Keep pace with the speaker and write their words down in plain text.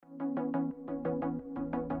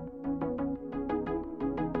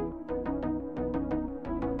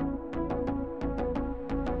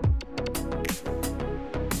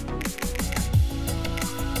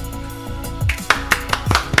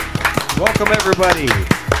Welcome everybody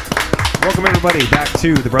back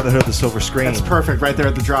to the Brotherhood of the Silver Screen. That's perfect right there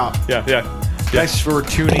at the drop. Yeah. Thanks for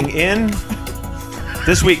tuning in.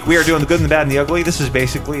 This week we are doing the good and the bad and the ugly. This is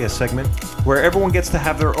basically a segment where everyone gets to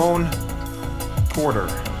have their own corner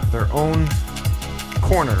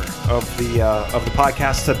of the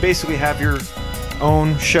podcast to basically have your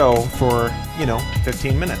own show for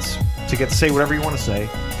 15 minutes to get to say whatever you want to say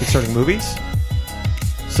concerning movies.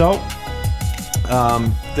 So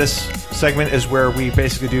this segment is where we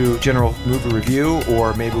basically do general movie review,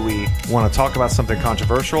 or maybe we want to talk about something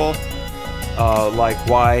controversial, like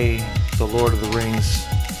why The Lord of the Rings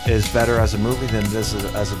is better as a movie than it is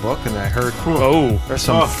as a book. And I heard there's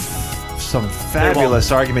some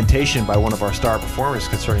fabulous argumentation by one of our star performers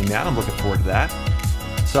concerning that. I'm looking forward to that.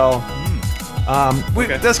 So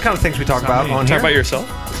that's kind of things we talk about on here. Talk about yourself?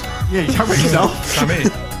 Yeah, you talk about yourself? It's not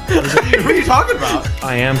me. What are you talking about?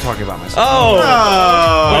 I am talking about myself.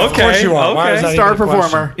 Oh, Of course you are. Why is that Star even a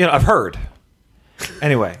performer. I've heard.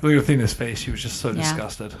 Anyway. Look at Athena's face. She was just so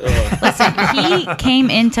disgusted. Listen, he came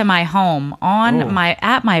into my home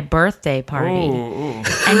at my birthday party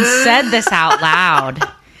and said this out loud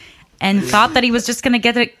and thought that he was just going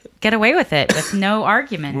to get away with it with no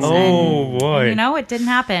arguments. Boy. And, it didn't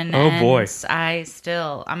happen. Boy.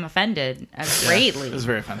 I'm offended greatly. It was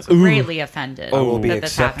very offensive. Greatly offended. I will be that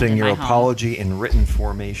this happened accepting in your my home. apology in written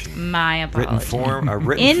formation. My apology.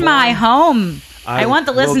 Written in form. my home. I want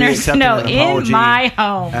the will be listeners to accepting know, an in apology my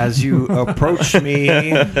home. As you approach me,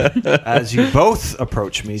 as you both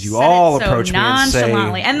approach me, as you Said all it so approach me and say,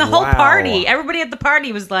 nonchalantly. And the whole "Wow." party, everybody at the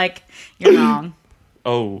party was like, you're wrong.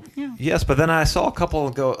 Oh. Yes, but then I saw a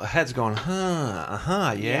couple heads going, yeah.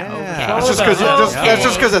 okay. That's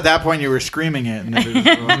just because at that point you were screaming it.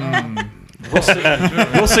 And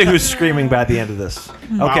We'll see who's screaming by the end of this.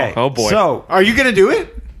 Okay. Oh, boy. So, are you going to do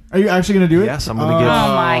it? Are you actually going to do it? yes, I'm going to give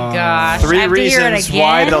Oh my gosh. I 3 have to hear it reasons again.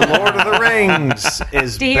 why The Lord of the Rings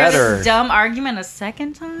is to hear better. this dumb argument a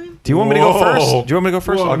second time? Do you want me to go Whoa. first? Do you want me to go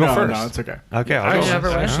first? I'll go no, first. No, it's okay. Okay, I'll go Whichever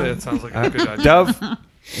first. way. Actually, it sounds like a good idea. Duvv,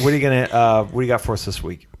 what do you got for us this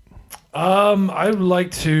week? I would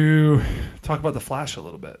like to talk about The Flash a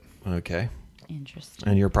little bit. Okay. Interesting.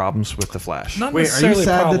 And your problems with the Flash. Not Wait, are you necessarily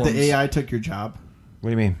sad problems. that the AI took your job? What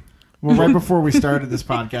do you mean? Well, right before we started this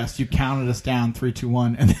podcast, you counted us down 3, 2,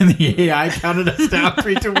 1, and then the AI counted us down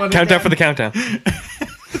 3, 2, 1. Countdown for the countdown.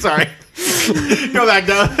 Sorry. Go back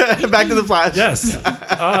down. Back to the Flash. Yes.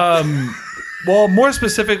 Well, more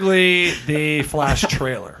specifically, the Flash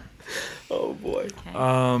trailer. Oh, boy.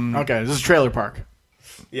 Okay, this is Trailer Park.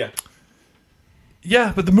 Yeah.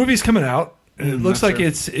 Yeah, but the movie's coming out. It looks not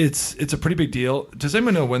like sure. it's a pretty big deal. Does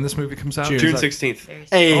anyone know when this movie comes out? June. June Is that- 16th.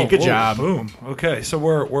 Hey, good whoa, job. Boom. Okay, so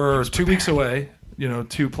we're 2 weeks away.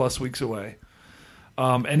 2+ weeks away.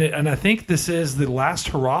 And I think this is the last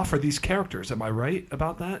hurrah for these characters. Am I right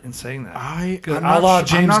about that in saying that? I'm A not la sure-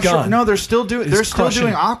 James I'm not Gunn. Sure. No, they're still doing. Is They're still crushing.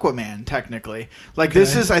 doing Aquaman technically. Like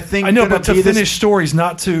this is, I think. I know, gonna but to be this- finish stories,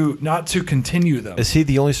 not to continue them. Is he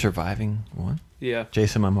the only surviving one? Yeah.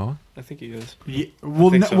 Jason Momoa? I think he is. Yeah,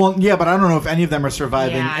 think so. yeah, but I don't know if any of them are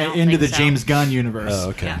surviving Yeah, I don't into think the so. James Gunn universe. Oh,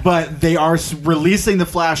 okay. Yeah. But they are releasing the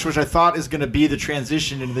Flash, which I thought is going to be the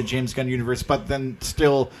transition into the James Gunn universe. But then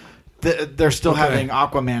still, they're still having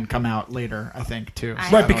Aquaman come out later. I think too.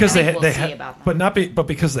 Right, because I they think they we'll see have, about that. but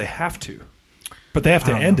because they have to, but they have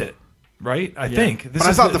to end it, right? I think. But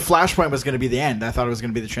I thought the Flashpoint was going to be the end. I thought it was going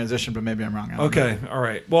to be the transition, but maybe I'm wrong. I don't know. Okay, all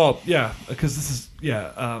right. Well, yeah, because this is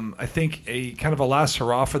I think a kind of a last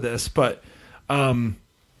hurrah for this, but and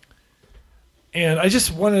I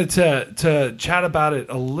just wanted to chat about it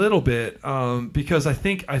a little bit because I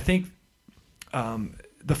think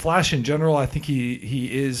the Flash in general, I think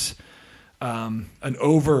he is an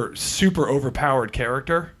super overpowered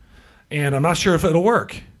character, and I'm not sure if it'll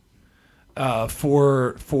work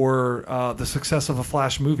for the success of a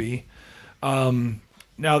Flash movie.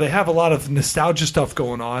 Now they have a lot of nostalgia stuff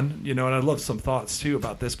going on, and I'd love some thoughts too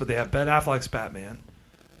about this. But they have Ben Affleck's Batman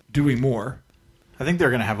doing more. I think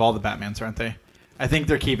they're going to have all the Batmans, aren't they? I think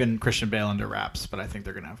they're keeping Christian Bale under wraps, but I think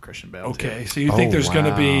they're going to have Christian Bale. Okay, too. so you think there's going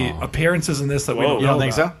to be wow. appearances in this that we don't You know don't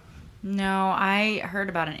think about? so? No, I heard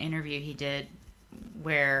about an interview he did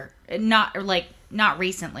where not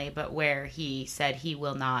recently, but where he said he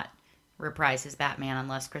will not reprise his Batman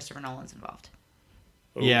unless Christopher Nolan's involved.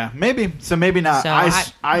 Yeah, maybe. So maybe not. So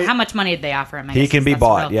how much money did they offer him? I He guess can be that's the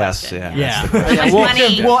bought. real Yes. question. Yeah. How much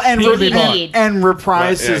money and did he need?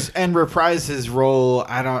 reprise his role.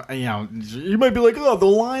 I don't. You might be like, oh, the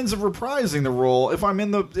lines of reprising the role. If I'm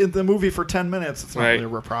in the movie for 10 minutes, it's not really a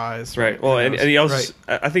reprise. Right. Well, and he also,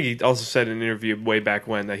 Right. I think he also said in an interview way back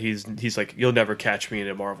when that he's like, you'll never catch me in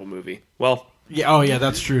a Marvel movie. Well, Yeah. Oh, yeah.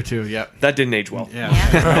 That's true too. Yep. That didn't age well. Yeah.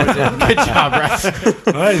 Good job, Rex.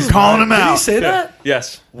 Nice. Calling him out. Did he say that?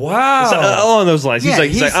 Yes. Wow. So, along those lines. He's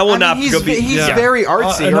like, I will not go be. He's very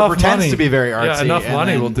artsy, or pretends money. to be very artsy. Yeah, enough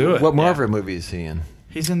money will do it. What Marvel movie is he in?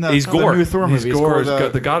 He's in the He's Gore. new Thor movie. He's Gore,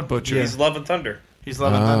 the God Butcher. He's Love and Thunder. He's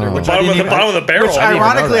Love and Thunder, which Bottom of the barrel. Which I didn't even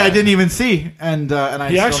ironically know that. I didn't even see, and I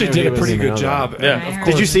He still actually knew did he a was pretty in it. good job. Yeah. I heard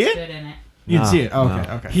Did you he see was it? good in it. You didn't see it? Oh,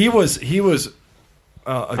 No. okay. He was.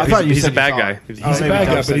 I thought you He's said a bad you saw guy. it. He's He's a maybe bad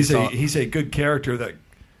guy, Dove but said he he's a good character that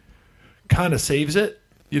kind of saves it.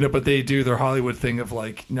 But they do their Hollywood thing of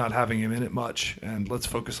like not having him in it much, and let's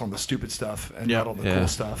focus on the stupid stuff and not on the cool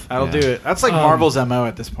stuff. That'll do it. That's like Marvel's MO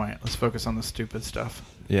at this point. Let's focus on the stupid stuff.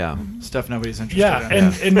 Yeah. Stuff nobody's interested Yeah,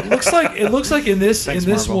 in. and it looks like in this Thanks,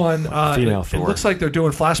 Marvel. Marvel. One, Female it Thor. looks like they're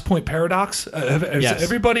doing Flashpoint Paradox. Yes.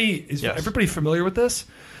 Everybody Yes. everybody familiar with this?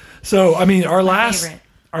 So I mean, our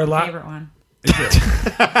Favorite one. Is it?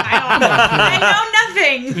 I know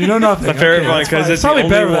nothing. You know nothing. My favorite Okay, one that's because fine. it's the probably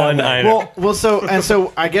only better than one that I know. Well,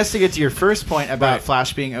 so I guess to get to your first point about Right.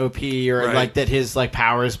 Flash being OP or Right. like that his like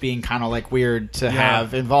powers being kind of like weird to Yeah.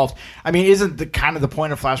 have involved. I mean, isn't the kind of the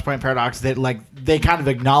point of Flashpoint Paradox that like they kind of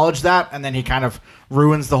acknowledge that and then he kind of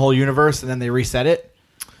ruins the whole universe and then they reset it?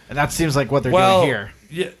 And that seems like what they're doing here.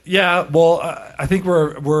 Yeah. Well, I think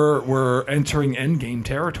we're entering Endgame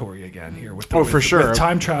territory again here with for sure. with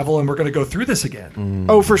time travel, and we're going to go through this again.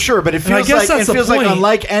 Oh, for sure. But it And I feels guess like that's the point.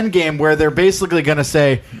 unlike Endgame, where they're basically going to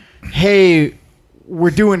say, "Hey,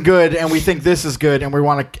 we're doing good, and we think this is good, and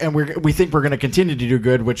we think we're going to continue to do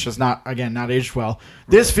good," which is not aged well.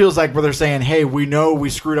 This feels like where they're saying, "Hey, we know we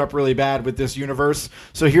screwed up really bad with this universe,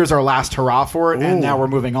 so here's our last hurrah for it, and now we're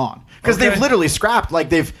moving on." Because Okay. they've literally scrapped,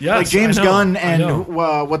 like Yes, James I know, Gunn I and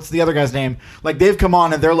know. what's the other guy's name? Like they've come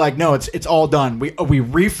on and they're like, "No, it's all done. We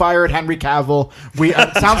refired Henry Cavill. We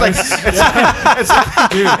it sounds like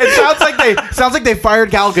it sounds like they fired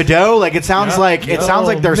Gal Gadot. Like it sounds like they're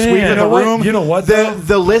man. sweeping You know the what? room. You know what, though?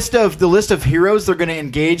 The list of heroes they're going to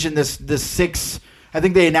engage in this 6. I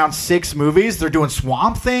think they announced 6 movies. They're doing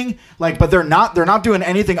Swamp Thing, but they're not doing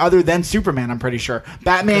anything other than Superman. I'm pretty sure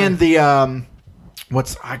Batman.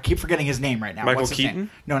 I keep forgetting his name right now. Michael What's his Keaton? name?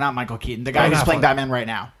 No, not Michael Keaton. The guy Ben who's playing Affleck. Batman right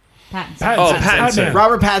now. Pattinson. Oh, Pattinson.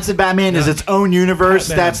 Robert Pattinson Batman is its own universe.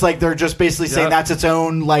 Batman. That's like they're just basically saying Yep. that's its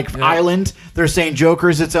own island. They're saying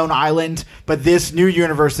Joker's its own island, but this new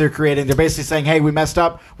universe they're creating, they're basically saying, "Hey, we messed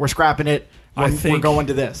up. We're scrapping it. We're going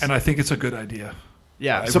to this." and I think it's a good idea.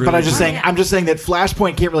 Yeah. I So, but really I'm just do. saying, that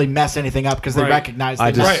Flashpoint can't really mess anything up because they Right. recognize. I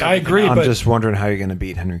they just, messed Right, I agree, I'm but- just wondering how you're going to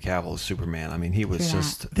beat Henry Cavill as Superman. I mean, he was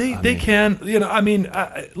just. They I mean, can, look, I mean,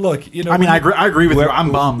 I agree with you.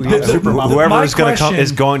 I'm bummed. I'm super bummed. Whoever My is going to come question-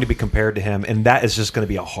 is going to be compared to him, and that is just going to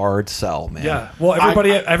be a hard sell, man. Yeah. Well,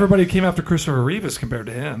 everybody came after Christopher Reeve as compared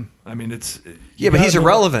to him. I mean, it's Yeah, but he's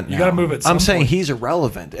irrelevant. You now. got to move it. I'm saying he's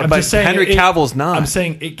irrelevant, I'm but just saying Henry Cavill's not. I'm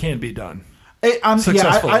saying it can be done.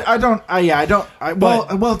 Successfully.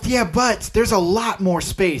 But- but there's a lot more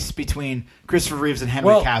space between Christopher Reeves and Henry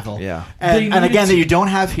Well, Cavill. Yeah. They And again, needed that to- you don't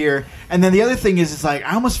have here. And then the other thing is, it's like,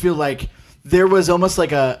 I almost feel like there was almost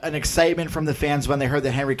like an excitement from the fans when they heard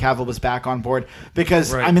that Henry Cavill was back on board.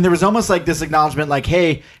 Because, Right. I mean, there was almost like this acknowledgement like,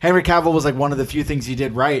 hey, Henry Cavill was like one of the few things you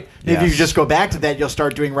did right. Maybe if Yes. you just go back to that, you'll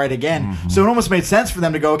start doing right again. So it almost made sense for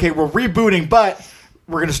them to go, okay, we're rebooting, but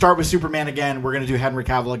we're going to start with Superman again. We're going to do Henry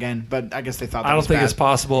Cavill again. But I guess they thought that I don't was think bad. it's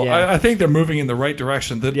possible. Yeah. I think they're moving in the right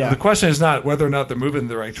direction. The Yeah. question is not whether or not they're moving in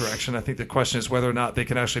the right direction. I think the question is whether or not they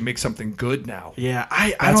can actually make something good now. Yeah,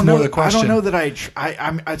 I That's don't more know. the question. I don't know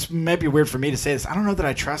that it might be weird for me to say this. I don't know that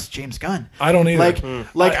I trust James Gunn. I don't either. I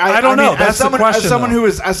I don't know. mean, That's the question, as someone though.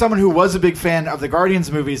 as someone who was a big fan of the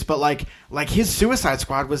Guardians movies, but like his Suicide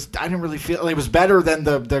Squad was. I didn't really feel it was better than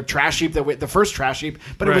the trash heap the first trash heap.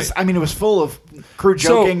 But it was. Right. I mean, it was full of crude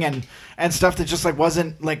So- joking and stuff that just like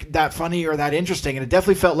wasn't like that funny or that interesting. And it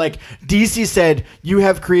definitely felt like DC said you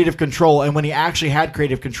have creative control, and when he actually had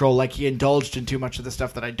creative control, like he indulged in too much of the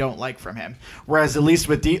stuff that I don't like from him. Whereas at least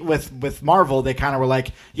with Marvel, they kind of were like,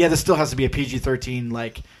 yeah, this still has to be a PG-13.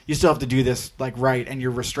 Like you still have to do this like right, and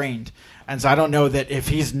you're restrained. And so I don't know that if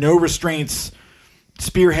he's no restraints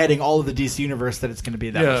spearheading all of the DC universe, that it's going to be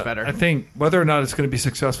that much better. I think whether or not it's going to be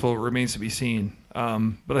successful remains to be seen.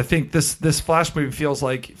 But I think this Flash movie feels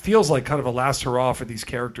like kind of a last hurrah for these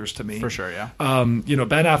characters to me. For sure, yeah. Ben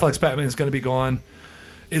Affleck's Batman is going to be gone.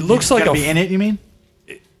 It looks like Gotta be in it. You mean?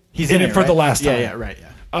 He's in it for right? the last time. Yeah, right.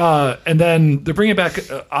 Yeah. And then they're bringing back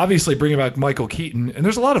Michael Keaton, and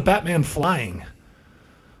there's a lot of Batman flying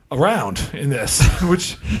around in this,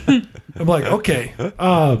 which I'm like, okay.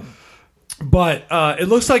 But it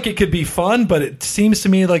looks like it could be fun, but it seems to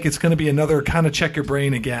me like it's going to be another kind of check your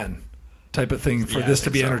brain again. type of thing for this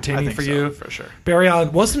to be entertaining for you. For sure. Barry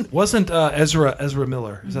Allen wasn't Ezra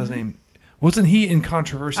Miller, is that his name? Wasn't he in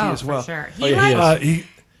controversy as well? For sure.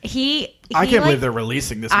 He I can't believe they're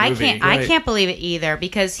releasing this movie. I can't believe it either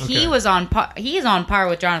because he was on he's on par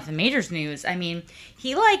with Jonathan Majors news. I mean,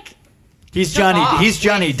 he's Johnny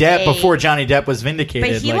Depp before Johnny Depp was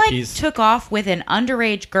vindicated. But he took off with an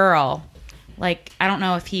underage girl. Like, I don't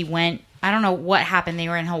know if he went, I don't know what happened. They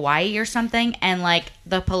were in Hawaii or something, and like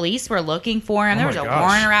the police were looking for him. There was a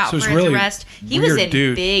warrant out for his arrest. He was in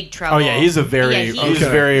big trouble. Oh yeah, he's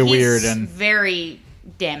very weird and very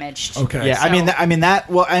damaged. Okay. Yeah, so, I mean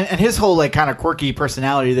that. Well, and his whole like kind of quirky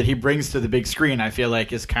personality that he brings to the big screen, I feel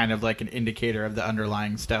like is kind of like an indicator of the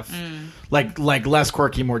underlying stuff. Like less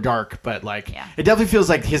quirky, more dark, but like it definitely feels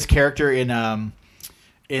like his character in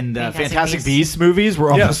the Fantastic Beasts movies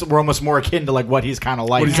were almost more akin to like what he's kind of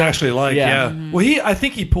like. What he's actually like. Yeah. Mm-hmm. Well, I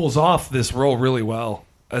think he pulls off this role really well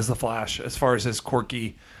as the Flash, as far as his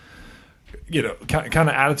quirky, kind of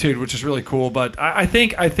attitude, which is really cool. But I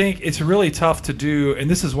think it's really tough to do, and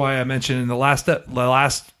this is why I mentioned in the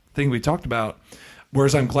last thing we talked about.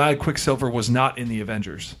 Whereas I'm glad Quicksilver was not in the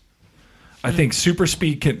Avengers. I think super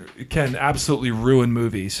speed can absolutely ruin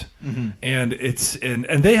movies, and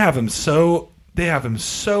they have him so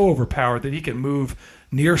overpowered that he can move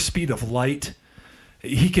near speed of light.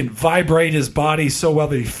 He can vibrate his body so well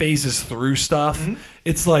that he phases through stuff.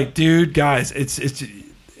 It's like, dude, guys, it's.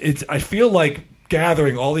 I feel like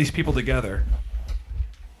gathering all these people together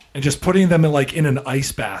and just putting them in an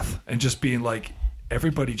ice bath and just being like,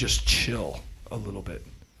 everybody just chill a little bit.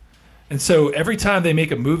 And so every time they make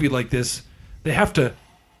a movie like this, they have to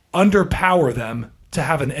underpower them to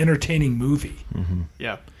have an entertaining movie.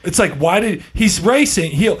 Yeah. It's like, why did he's racing?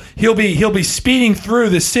 He'll be speeding through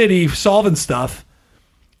the city solving stuff,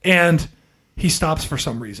 and he stops for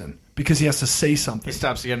some reason because he has to say something. He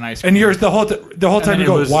stops to get an ice cream. And you're the whole time you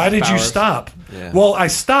go, why did you stop? Yeah. Well, I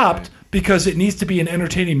stopped because it needs to be an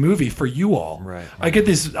entertaining movie for you all. Right. I get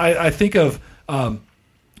this. I think of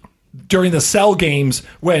during the Cell games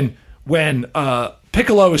when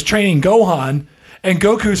Piccolo is training Gohan and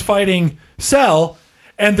Goku's fighting Cell.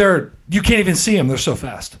 And you can't even see them. They're so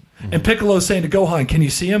fast. And Piccolo's saying to Gohan, can you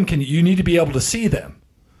see them? You need to be able to see them.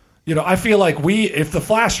 I feel like if the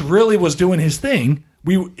Flash really was doing his thing,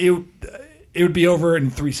 it would be over in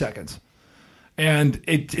 3 seconds. And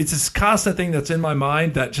it's this constant thing that's in my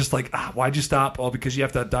mind that just like, why'd you stop? Well, because you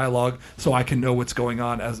have that dialogue so I can know what's going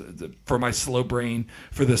on for my slow brain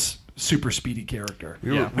for this super speedy character.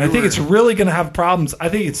 I think it's really going to have problems. I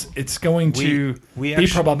think it's going to be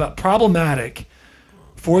problematic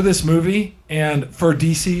for this movie and for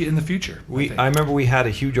DC in the future. I remember we had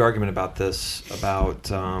a huge argument about this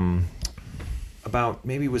about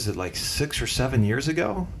maybe was it like 6 or 7 years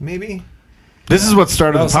ago? Maybe this is what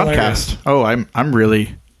started the podcast. Hilarious. Oh, I'm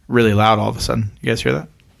really really loud all of a sudden. You guys hear that?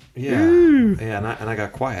 Yeah, and I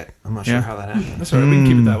got quiet. I'm not sure how that happened. That's all right. We can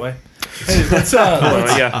keep it that way. Hey, let's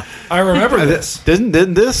I remember this.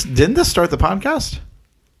 Didn't this start the podcast?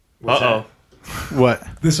 What?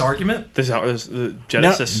 This argument? This the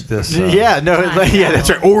Genesis. No, that's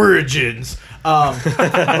right. Origins. But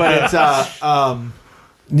it's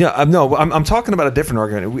no. I'm talking about a different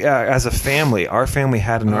argument. We, as a family, our family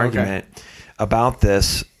had an argument about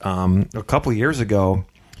this a couple years ago,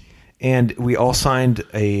 and we all signed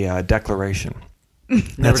a declaration.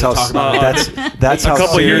 That's how. That's how. A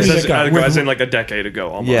couple years ago, as in like a decade ago,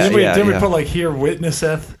 almost. Didn't we put like here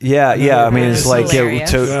witnesseth? Yeah. I mean, it's like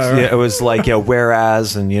it was like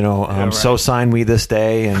whereas and so sign we this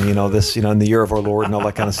day and this in the year of our Lord and all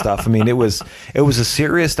that kind of stuff. I mean, it was a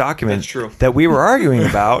serious document that we were arguing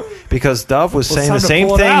about because Duvv was saying the same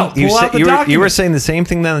thing. You were saying the same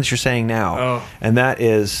thing then that you're saying now, and that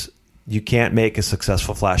is. You can't make a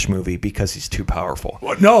successful Flash movie because he's too powerful.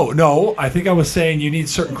 No. I think I was saying you need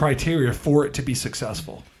certain criteria for it to be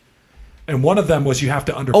successful, and one of them was you have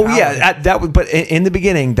to underpower. Oh yeah, that was. But in the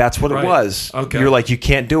beginning, that's what it was. Okay. You're like you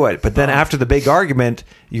can't do it, but then after the big argument,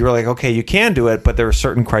 you were like, okay, you can do it, but there are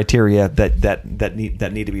certain criteria that need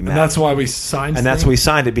to be met. And that's why we signed. And that's why we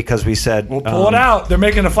signed it because we said, "Well, pull it out. They're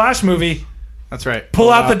making a Flash movie." That's right. Pull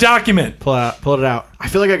out the document. Pull it out. I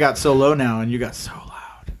feel like I got so low now, and you got so.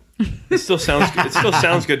 It still sounds good. It still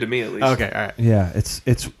sounds good to me at least. Okay, all right. Yeah,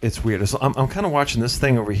 it's weird. I'm kind of watching this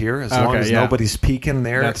thing over here as long as nobody's peeking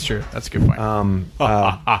there. That's true. That's a good point.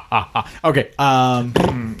 Okay.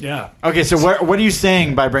 Yeah. Okay. So what are you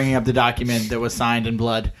saying by bringing up the document that was signed in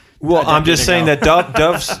blood? Well, I'm just saying that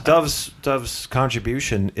Duv's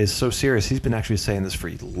contribution is so serious. He's been actually saying this for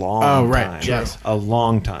a long time. Yes, a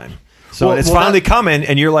long time. So it's finally coming,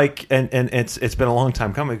 and you're like, and it's been a long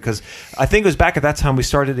time coming because I think it was back at that time we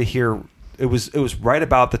started to hear it was right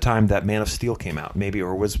about the time that Man of Steel came out, maybe,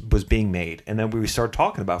 or was being made, and then we started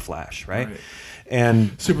talking about Flash, right?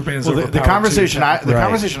 And Superman's the conversation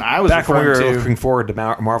conversation I was back when we referring were to, looking forward to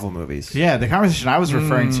Marvel movies. Yeah, the conversation I was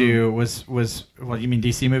referring to was well, you mean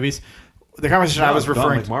DC movies? The conversation I was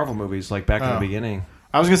referring like Marvel movies, like back in the beginning.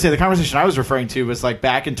 I was going to say the conversation I was referring to was like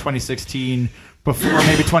back in 2016, before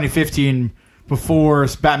maybe 2015, before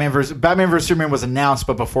Batman vs Superman was announced,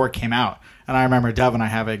 but before it came out. And I remember Duvv and I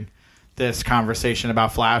having this conversation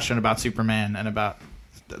about Flash and about Superman and about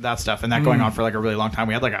that stuff, and that going on for like a really long time.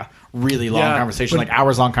 We had like a really long conversation, like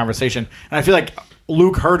hours long conversation. And I feel like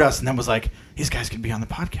Luke heard us and then was like, "These guys could be on the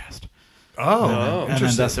podcast." And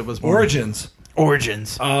then thus it was born.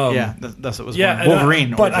 Origins. Yeah, thus it was born.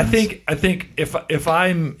 Wolverine. But Origins. I think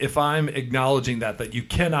if I'm acknowledging that you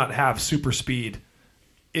cannot have super speed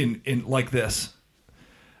in like this,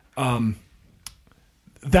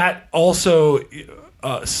 that also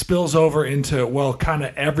spills over into, well, kind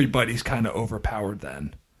of everybody's kind of overpowered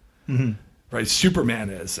then. Mm-hmm. Right? Superman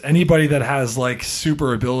is. Anybody that has like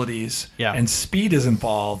super abilities and speed is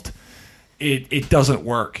involved, it doesn't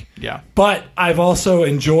work. Yeah. But I've also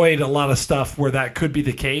enjoyed a lot of stuff where that could be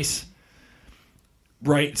the case.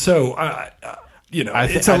 Right? So,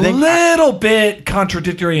 it's a little bit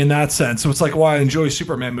contradictory in that sense. So it's like, why I enjoy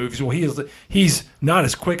Superman movies. Well, he's not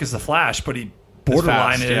as quick as the Flash, but he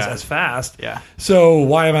borderline is as fast. Yeah. So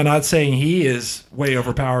why am I not saying he is way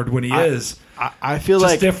overpowered when he is? I feel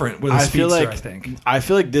just like different with a speedster, I think. I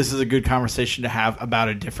feel like this is a good conversation to have about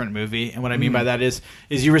a different movie. And what I mean by that is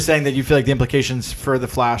you were saying that you feel like the implications for the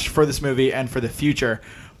Flash, for this movie, and for the future.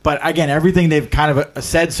 But again, everything they've kind of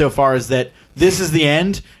said so far is that this is the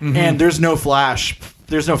end, and there's no Flash.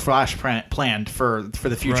 There's no Flash planned for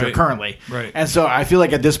the future currently. Right. And so I feel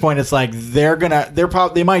like at this point it's like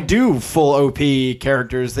they might do full OP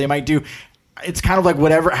characters. They might do. It's kind of like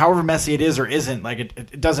however messy it is or isn't. Like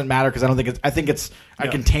it doesn't matter because I think it's a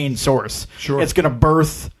contained source. Sure. It's going to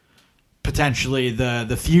birth potentially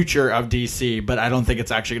the future of DC, but I don't think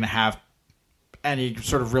it's actually going to have any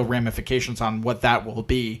sort of real ramifications on what that will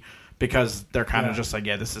be. Because they're kind of just like,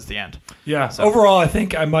 this is the end. Yeah. So. Overall, I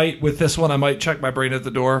think I might check my brain at the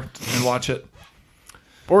door and watch it.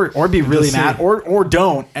 Or be really mad. Or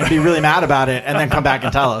don't and be really mad about it and then come back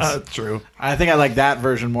and tell us. True. I think I like that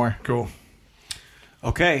version more. Cool.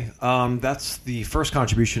 Okay. That's the first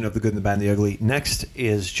contribution of The Good, the Bad, and the Ugly. Next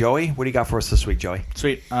is Joey. What do you got for us this week, Joey?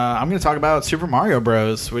 Sweet. I'm going to talk about Super Mario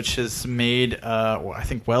Bros., which has made, I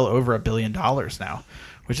think, well over $1 billion now,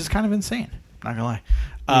 which is kind of insane. Not going to lie.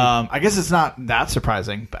 I guess it's not that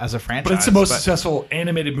surprising as a franchise. But it's the most successful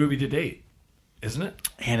animated movie to date, isn't it?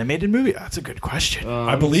 Animated movie? That's a good question.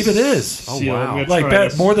 I believe it is. Oh, wow.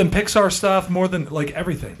 Like more than Pixar stuff, more than like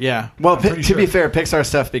everything. Yeah. Well, to be fair, Pixar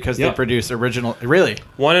stuff because they produce original. Really?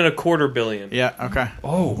 $1.25 billion. Yeah. Okay.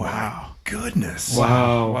 Oh, wow. Goodness.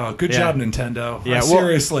 Wow. Good job, Nintendo. Yeah.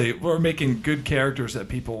 Seriously, we're making good characters that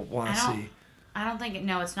people want to see. I don't think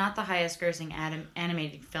it's not the highest grossing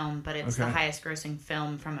animated film, but it's the highest grossing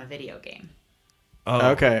film from a video game.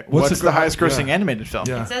 Okay. What's the highest grossing animated film?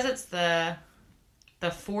 It says it's the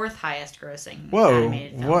fourth highest grossing animated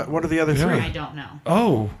animated film. What are the other three? I don't know.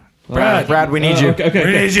 Oh. Brad, we need you. Okay.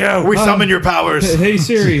 We need you. We summon your powers. Hey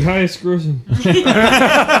Siri, highest grossing.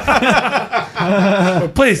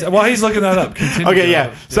 Please, while he's looking that up, continue. Okay,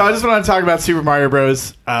 yeah. So I just want to talk about Super Mario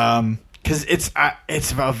Bros. Because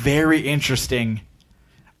it's a very interesting.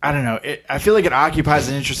 I don't know. I feel like it occupies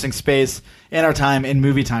an interesting space in our time, in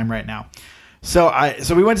movie time right now. So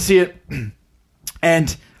we went to see it,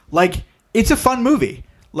 and like it's a fun movie.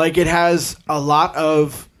 Like it has a lot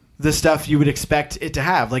of the stuff you would expect it to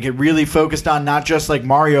have. Like it really focused on not just like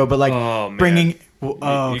Mario, but like bringing. You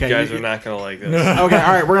guys are not gonna like this. Okay,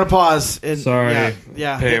 all right, we're gonna pause. Sorry.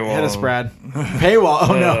 Yeah. Paywall. Hit us, Brad. Paywall.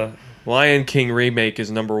 Oh no. Lion King remake is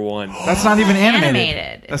number 1. That's not even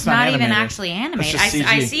animated. It's not even actually animated.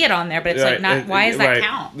 I see it on there, but it's like not. Why does that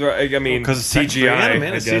count? Right. I mean, Because it's CGI.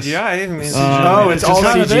 It's CGI. It's all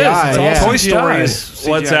CGI. It's all Toy Story.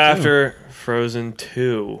 What's after Frozen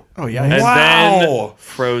 2? Oh yeah. And then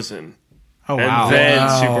Frozen. Oh wow. And then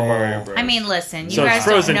Super Mario Bros. I mean, listen, you So guys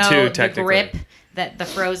Frozen don't 2, know the technically. grip that the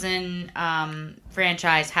Frozen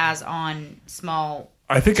franchise has on small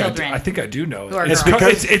children. I think I do know Who are it. It's girls.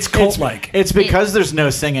 because it's cult like. It's because there's no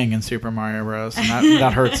singing in Super Mario Bros. And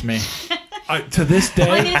that hurts me. To this day,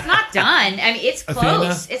 Well, I mean, it's not done. I mean, it's close.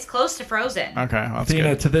 Athena? It's close to Frozen. Okay, well, that's Athena,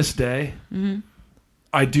 good. to this day,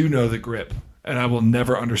 I do know the grip, and I will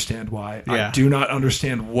never understand why. Yeah. I do not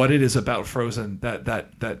understand what it is about Frozen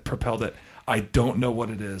that propelled it. I don't know what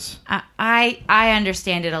it is. I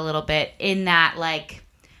understand it a little bit in that, like,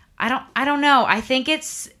 I don't know. I think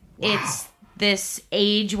it's this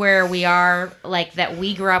age where we are, like, that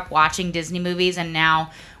we grew up watching Disney movies, and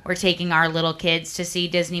now we're taking our little kids to see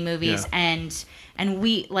Disney movies, and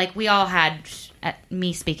we all had,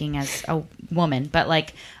 me speaking as a woman, but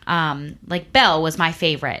like Belle was my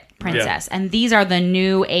favorite princess, and these are the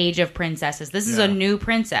new age of princesses. This is a new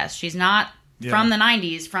princess. She's not from the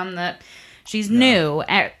 90s. She's new.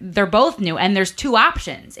 They're both new, and there's two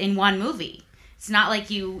options in one movie. It's not like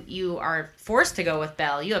you are forced to go with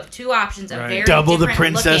Belle. You have two options of very double the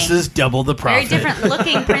different princesses, looking, double the profit. very different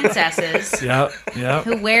looking princesses. Yep.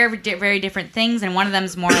 Who wear very different things, and one of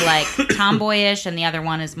them's more like tomboyish, and the other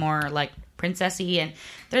one is more like princessy. And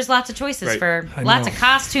there's lots of choices for lots of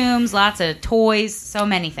costumes, lots of toys, so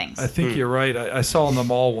many things. I think you're right. I saw in the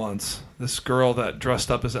mall once this girl that dressed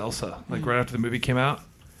up as Elsa, like right after the movie came out.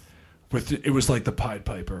 It was like the Pied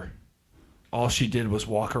Piper. All she did was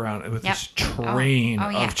walk around with this train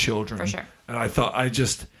of children. For sure. And I thought,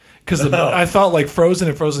 I thought like Frozen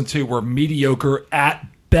and Frozen 2 were mediocre at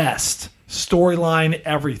best. Storyline,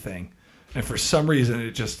 everything. And for some reason,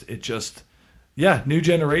 it just new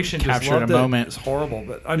generation Captured just loved a moment. It's horrible,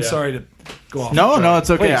 but I'm sorry to go off. No, it's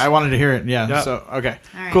okay. Please. I wanted to hear it. Yeah. So, okay.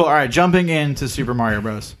 All right. Cool. All right. Jumping into Super Mario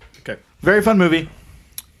Bros. Okay. Very fun movie.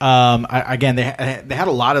 Again, they had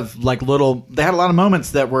a lot of moments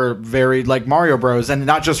that were very like Mario Bros, and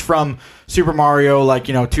not just from Super Mario, like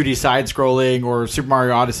 2D side scrolling or Super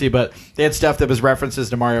Mario Odyssey, but they had stuff that was references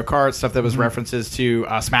to Mario Kart, stuff that was references to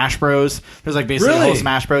Smash Bros. There's like basically a whole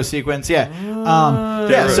Smash Bros sequence, so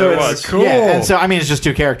it's cool. Yeah, and so I mean it's just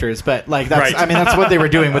two characters, but like that's that's what they were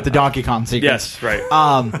doing with the Donkey Kong sequence. Yes, right.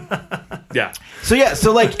 Yeah.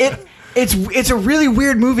 So like It's a really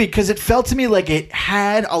weird movie because it felt to me like it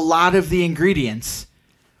had a lot of the ingredients,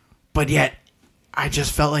 but yet I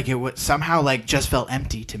just felt like it would somehow like just felt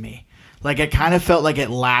empty to me. Like it kind of felt like it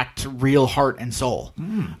lacked real heart and soul.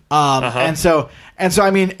 And so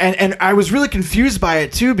I mean, and I was really confused by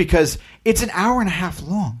it too because it's an hour and a half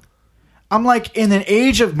long. I'm like in an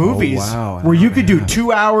age of movies where you could do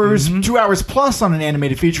 2 hours, 2 hours plus on an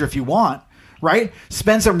animated feature if you want. Right?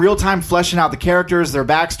 Spend some real time fleshing out the characters, their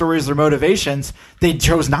backstories, their motivations. They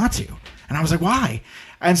chose not to. And I was like, why?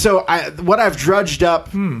 And so what I've drudged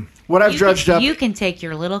up. You can take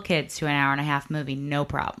your little kids to an hour and a half movie, no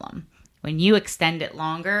problem. When you extend it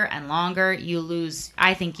longer and longer,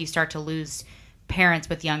 I think you start to lose parents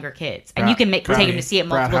with younger kids. And you can take them to see it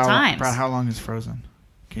multiple times. Brad, how long is Frozen?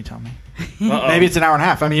 Can you tell me? Maybe it's an hour and a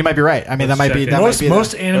half. I mean, you might be right. I mean,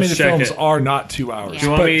 most animated films are not 2 hours.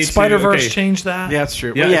 Yeah. But Spider-Verse changed that. Yeah, that's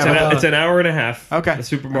true. Yeah, it's an hour and a half. Okay. The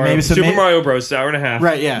Super Mario Bros. Is an hour and a half.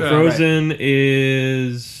 Right. Yeah. Frozen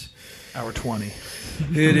is hour 20.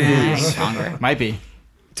 It is longer. Might be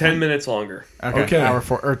 10 minutes longer. Okay. Hour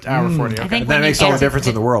 40. Okay. I think That makes all the difference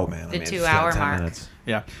in the world, man. The 2 hour mark. Minutes.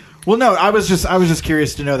 Yeah. Well, no, I was just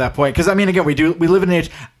curious to know that point because I mean, again, we live in an age.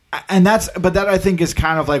 And that I think is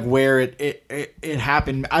kind of like where it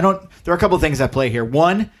happened. There are a couple of things at play here.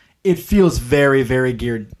 One, it feels very, very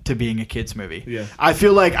geared to being a kid's movie. Yeah. I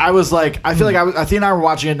feel like Athena and I were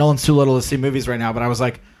watching it. Nolan's too little to see movies right now, but I was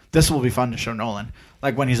like, this will be fun to show Nolan,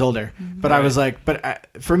 like when he's older. But I was like,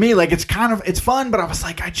 for me, like it's fun, but I was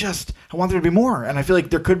like, I want there to be more, and I feel like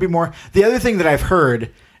there could be more. The other thing that I've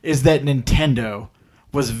heard is that Nintendo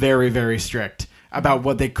was very, very strict about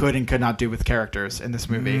what they could and could not do with characters in this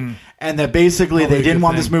movie. And that basically they didn't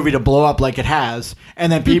want this movie to blow up like it has.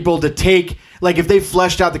 And then people to take, like if they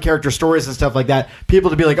fleshed out the character stories and stuff like that, people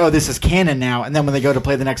to be like, oh, this is canon now. And then when they go to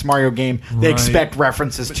play the next Mario game, they expect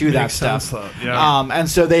references to that stuff. And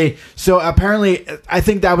so apparently, I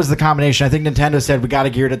think that was the combination. I think Nintendo said, we got to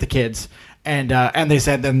gear it at the kids. And they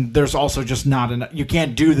said then there's also just not enough. You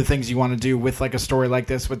can't do the things you want to do with like a story like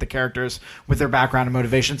this with the characters, with their background and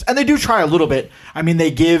motivations. And they do try a little bit. I mean, they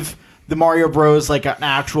give the Mario Bros like an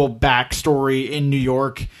actual backstory in New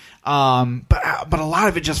York. But a lot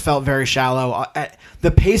of it just felt very shallow. The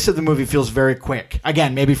pace of the movie feels very quick.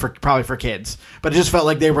 Again, maybe probably for kids, but it just felt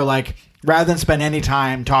like they were like, rather than spend any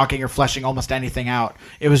time talking or fleshing almost anything out,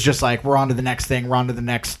 it was just like, we're on to the next thing. We're on to the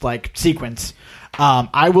next like sequence.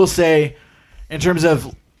 I will say, in terms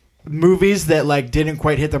of movies that like didn't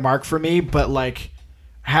quite hit the mark for me, but like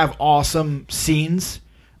have awesome scenes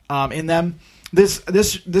in them.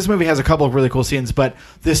 This movie has a couple of really cool scenes, but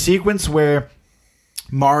the sequence where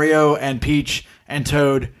Mario and Peach and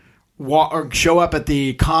Toad or show up at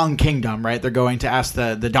the Kong Kingdom, right? They're going to ask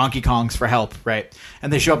the Donkey Kongs for help, right?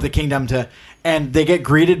 And they show up at the kingdom and they get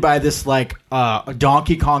greeted by this like a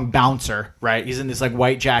Donkey Kong bouncer, right? He's in this like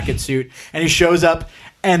white jacket suit, and he shows up,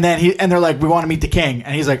 and then they're like, we want to meet the king,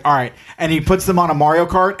 and he's like, all right, and he puts them on a Mario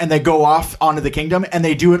Kart, and they go off onto the kingdom, and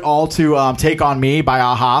they do it all to Take On Me by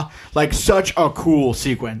Aha, like such a cool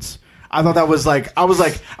sequence. I thought that was like I was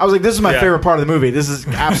like this is my favorite part of the movie. This is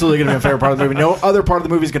absolutely going to be my favorite part of the movie. No other part of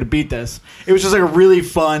the movie is going to beat this. It was just like a really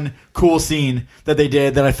fun, cool scene that they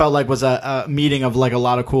did that I felt like was a meeting of like a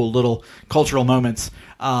lot of cool little cultural moments.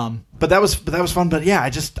 But that was fun. But yeah, I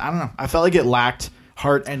don't know. I felt like it lacked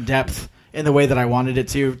heart and depth in the way that I wanted it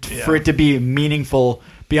to for it to be meaningful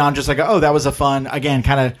beyond just like, oh, that was a fun, again,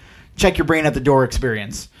 kind of check your brain at the door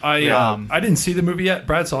experience. I didn't see the movie yet.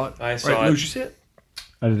 Brad saw it. I saw it. Did you see it?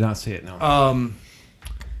 I did not see it. No.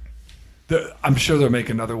 I'm sure they'll make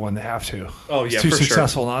another one. They have to. Oh yeah, it's too for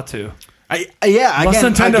successful not to. Unless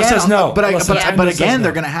Nintendo says no. But Nintendo says again, no.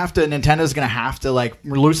 they're going to have to. Nintendo's going to have to like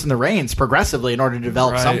loosen the reins progressively in order to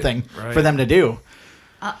develop something for them to do.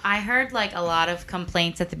 I heard like a lot of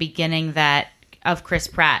complaints at the beginning of Chris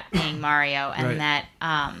Pratt being Mario, and that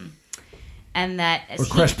or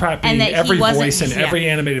Chris Pratt being every voice in every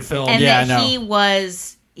animated film, and that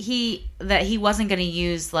he wasn't going to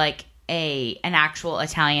use like an actual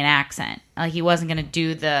Italian accent. Like he wasn't going to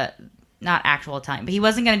do not actual Italian, but he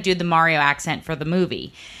wasn't going to do the Mario accent for the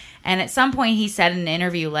movie. And at some point, he said in an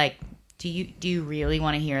interview, like, "Do you really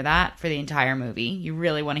want to hear that for the entire movie? You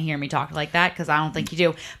really want to hear me talk like that? Because I don't think you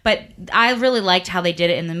do." But I really liked how they did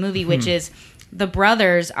it in the movie, which is the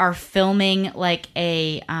brothers are filming like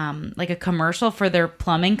a commercial for their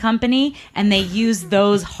plumbing company, and they use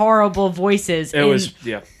those horrible voices. It was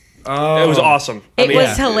awesome. It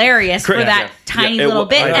was hilarious for that tiny little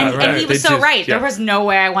bit, and he was right. There was no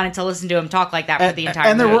way I wanted to listen to him talk like that for the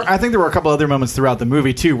entire movie. I think there were a couple other moments throughout the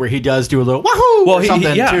movie too where he does do a little wahoo or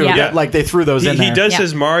something too. Yeah. Like they threw those in there. He does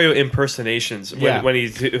his Mario impersonations when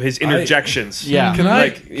his interjections.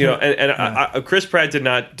 Chris Pratt did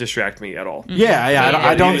not distract me at all.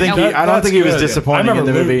 I don't think he was disappointing in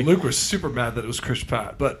the movie. Luke was super mad that it was Chris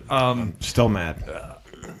Pratt, but still mad.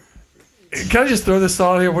 Can I just throw this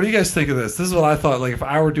thought here? What do you guys think of this? This is what I thought. Like, if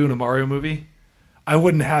I were doing a Mario movie, I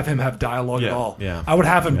wouldn't have him have dialogue at all. Yeah. I would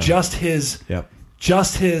have him just his. Yep.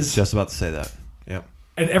 Just his. Just about to say that. Yep.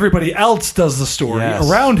 And everybody else does the story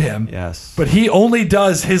around him. Yes. But he only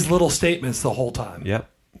does his little statements the whole time. Yep.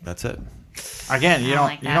 That's it. Again,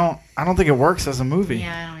 I don't think it works as a movie.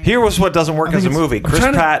 Yeah, Here was what doesn't work as a movie. Chris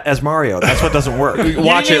Pratt as Mario. That's what doesn't work.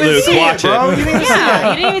 Watch it, Luke. Watch it. You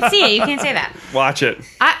didn't even see it. You can't say that. Watch it.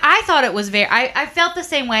 I thought it was I felt the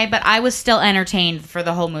same way, but I was still entertained for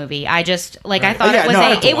the whole movie. I just I thought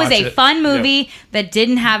it was a fun movie that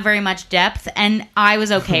didn't have very much depth, and I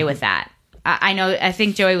was okay with that. I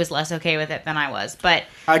think Joey was less okay with it than I was, but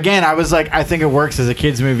again, I was like, I think it works as a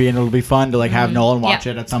kids movie, and it'll be fun to like have Nolan watch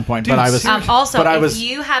it at some point. Dude, but I was if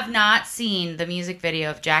you have not seen the music video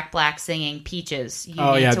of Jack Black singing Peaches, you need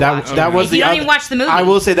to watch it. That was you don't even watch the movie. I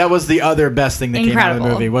will say that was the other best thing that came out of the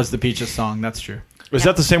movie was the Peaches song. That's true. Was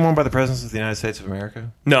that the same one by the Presidents of the United States of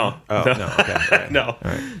America? No. Oh, no. Okay. Right. No.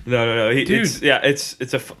 Right. No.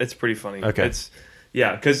 It's pretty funny. Okay.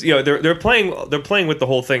 Because they're playing with the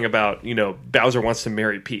whole thing about Bowser wants to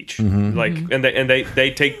marry Peach, and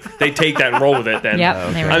they take that and roll with it.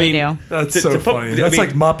 Then they really do. That's so funny. That's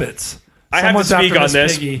like Muppets. I have to speak on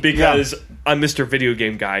this because I'm Mr. Video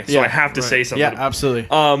Game Guy, so I have to say something. Yeah, absolutely.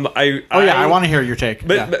 I want to hear your take.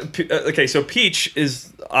 But so Peach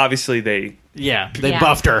is obviously they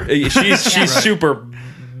buffed her. She's super.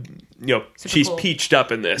 She's cool. peached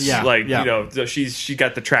up in this. She got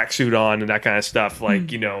the tracksuit on and that kind of stuff.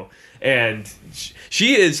 And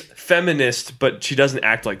she is feminist, but she doesn't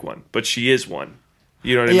act like one. But she is one.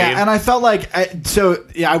 You know what I mean? Yeah, and I felt like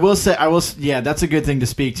I will say that's a good thing to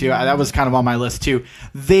speak to. That was kind of on my list too.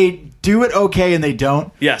 They do it okay and they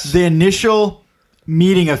don't. Yes. The initial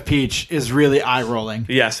meeting of Peach is really eye rolling.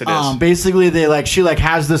 Yes, it is. Basically, she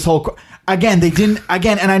has this whole. Again, and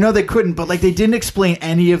I know they couldn't, but they didn't explain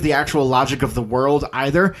any of the actual logic of the world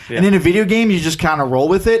either. Yeah. And in a video game, you just kind of roll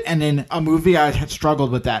with it. And in a movie, I had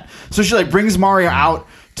struggled with that. So she brings Mario out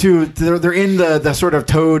they're in the sort of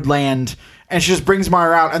Toad land, and she just brings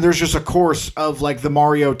Mario out, and there's just a course of the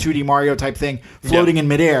Mario 2D Mario type thing floating in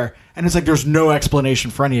midair. And it's there's no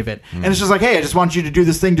explanation for any of it. And it's just hey, I just want you to do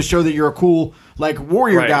this thing to show that you're a cool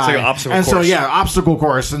warrior guy. It's like an obstacle course. So obstacle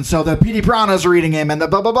course. And so the PD Piranhas are eating him and the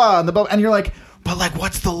blah blah blah and the blah, and you're but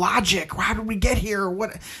what's the logic? How did we get here?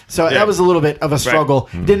 What? So that was a little bit of a struggle.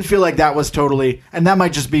 Didn't feel like that was totally, and that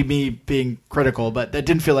might just be me being critical, but that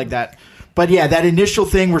didn't feel like that But yeah, that initial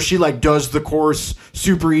thing where she like does the course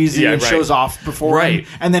super easy and shows off before him,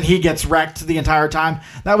 and then he gets wrecked the entire time.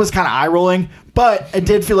 That was kind of eye rolling, but it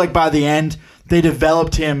did feel like by the end they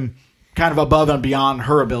developed him kind of above and beyond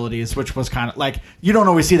her abilities, which was kind of like, you don't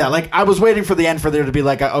always see that. Like, I was waiting for the end for there to be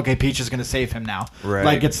like, okay, Peach is going to save him now. Right.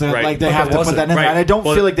 Like, it's like they have to put that in there. And I don't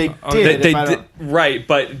feel like they did. They did. Right,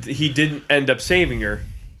 but he didn't end up saving her.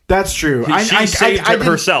 That's true. She saved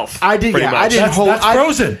herself. I did. Yeah, I didn't hold. That's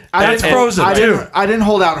Frozen. That's Frozen. I didn't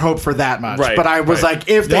hold out hope for that much. Right, but I was like,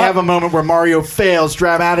 if they have a moment where Mario fails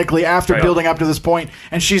dramatically after building up to this point,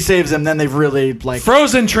 and she saves him, then they've really like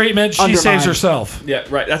Frozen treatment. She saves herself. Yeah,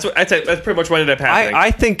 right. That's pretty much what ended up happening.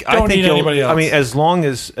 I think anybody else. I mean, as long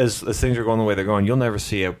as things are going the way they're going, you'll never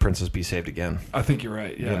see a princess be saved again. I think you're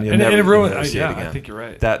right. Yeah, You'll never see it again. I think you're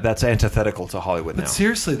right. That's antithetical to Hollywood now. But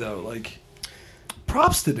seriously though, like,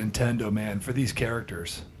 props to Nintendo, man, for these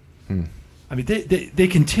characters. I mean, they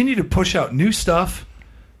continue to push out new stuff.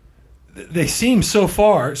 They seem so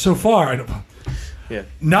far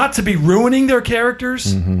not to be ruining their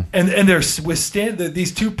characters, and they're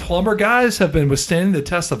these two plumber guys have been withstanding the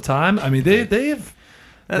test of time. I mean, they have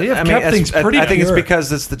kept things pretty. I think pure. it's because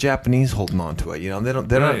it's the Japanese holding on to it. You know,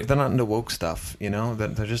 they're not into woke stuff. You know,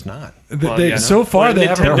 they're just not. So far,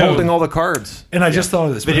 they're holding all the cards. And I just thought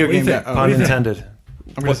of this video game. Pun intended.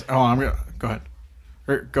 I'm gonna go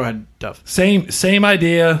ahead. Go ahead, Duvv. Same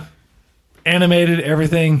idea, animated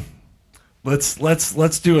everything.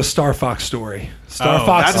 Let's do a Star Fox story. Star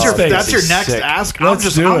Fox. That's your next ask.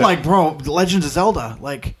 I'm like, bro, Legend of Zelda.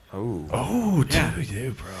 Like,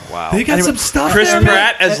 dude, bro. Wow. They got some stuff. Chris there,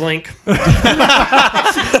 Pratt as Link.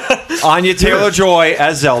 Anya Taylor-Joy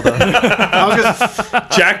as Zelda.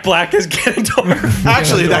 Jack Black as Ganondorf.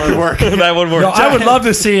 Actually, that could work. That would work. No, I would love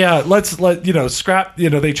to see. Scrap.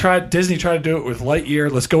 Disney tried to do it with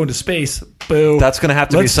Lightyear. Let's go into space. Boo. That's going to have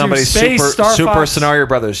to be somebody super Scenario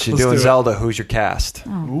Brothers. She's doing do Zelda. Who's your cast?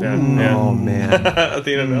 Yeah. Oh man,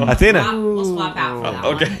 Athena, no. Athena. We'll swap out for that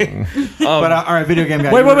one. Okay. But all right, video game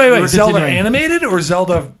guy. Wait. Zelda animated or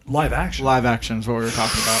Zelda live action? Live action is what we were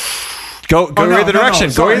talking about. Go either direction.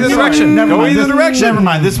 Go either direction. Go either direction. Never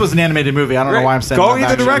mind. This was an animated movie. I don't know why I'm saying go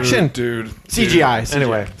either direction, dude. CGI.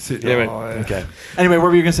 Anyway. Okay. Anyway, what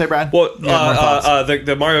were you gonna say, Brad? Well,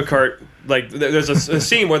 the Mario Kart. Like, there's a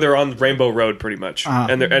scene where they're on Rainbow Road, pretty much,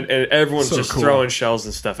 and everyone's just throwing shells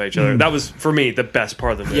and stuff at each other. That was, for me, the best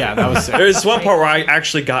part of the movie. Yeah, that was sick. There's one part where I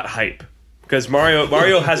actually got hype. Because Mario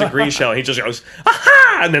has a green shell, and he just goes,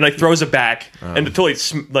 aha! And then, like, throws it back, and totally,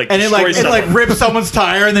 like, and it rips someone's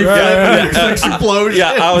tire, and they explosion.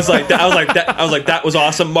 Yeah, I was like, that was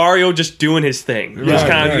awesome. Mario just doing his thing. Just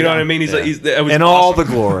kind of, you know what I mean? He's it was and awesome. all the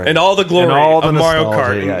glory. And all the glory and all the of Mario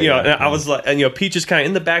nostalgia. Kart. And, and I was like, and, Peach is kind of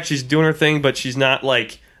in the back. She's doing her thing, but she's not,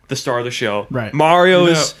 like, the star of the show. Right. Mario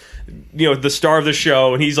is... the star of the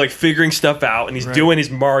show, and he's like figuring stuff out, and he's doing his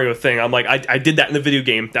Mario thing. I'm like, I did that in the video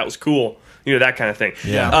game. That was cool. That kind of thing.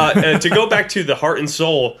 Yeah. And to go back to the heart and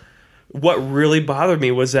soul, what really bothered me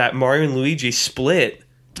was that Mario and Luigi split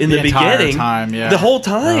in the beginning, the whole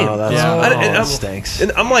time. Oh, that stinks.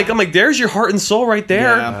 And I'm like, there's your heart and soul right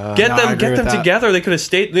there. Yeah. Get them together. They could have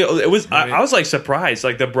stayed. It was. I was like surprised,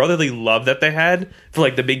 like the brotherly love that they had for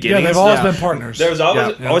like the beginning. Yeah, they've always been partners. There's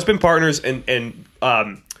always been partners, and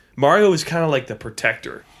Mario is kind of like the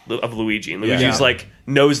protector of Luigi, and Luigi's like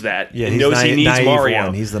knows that. Yeah, he knows he needs Mario.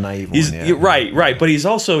 One. He's the naive one. Right. But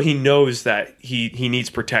he knows that he needs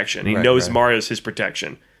protection. He knows Mario's his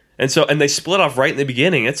protection, and they split off right in the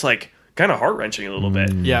beginning. It's like kind of heart wrenching a little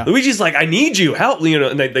bit. Yeah, Luigi's like, I need you, help,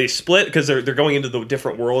 and they split because they're going into the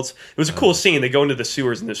different worlds. It was a cool scene. They go into the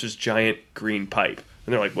sewers, and there's this giant green pipe.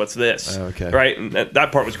 And they're like, what's this? Okay. Right? And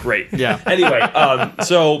that part was great. Yeah. Anyway,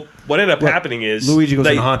 so what ended up happening is... Luigi goes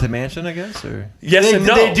in a haunted mansion, I guess? Or? Yes and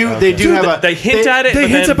no. They do have a... They hint at it. They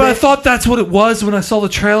hint at it, but I thought that's what it was when I saw the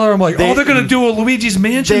trailer. I'm like, they're going to do a Luigi's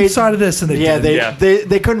Mansion side of this. And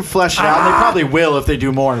they couldn't flesh it out. And they probably will if they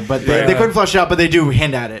do more. But they couldn't flesh it out, but they do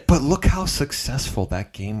hint at it. But look how successful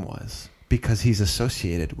that game was. Because he's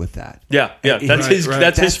associated with that. Yeah. That's his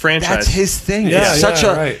franchise. That's his thing. Yeah,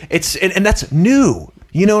 it's and that's new.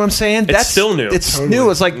 You know what I'm saying? That's still new. It's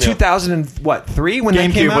new. It's like 2003 when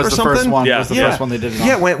that came out or something. First one. Was the first one they did it on.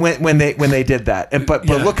 Yeah, when they did that. But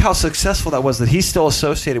look how successful that was. That he's still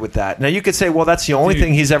associated with that. Now you could say, well, that's the only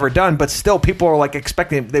thing he's ever done. But still, people are like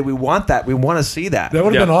expecting that we want that. We want to see that. That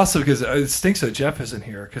would have been awesome because it stinks that Jeff isn't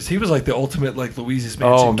here because he was like the ultimate like Luigi's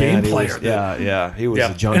Mansion game player. He was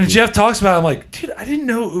a junkie. And Jeff talks about it, I'm like, dude, I didn't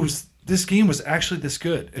know this game was actually this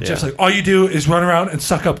good. And Jeff's like, all you do is run around and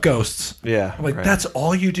suck up ghosts. Yeah. I'm like, that's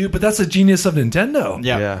all you do? But that's the genius of Nintendo.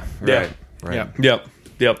 Yeah. Right. Yep.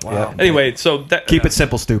 Yep. Wow. Anyway, so that Keep it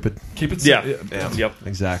simple, stupid. Keep it. Yeah. Yeah. Yep.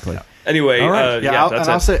 Exactly. Anyway, All right.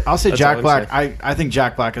 I'll say That's Jack all I Black. would say. I think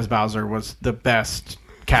Jack Black as Bowser was the best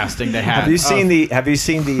casting they had. Have you seen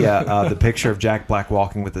the picture of Jack Black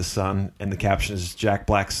walking with his son, and the caption is Jack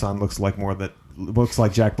Black's son looks like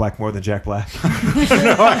Jack Black more than Jack Black. No,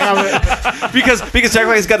 I haven't. because Jack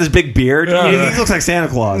Black's got this big beard. He looks like Santa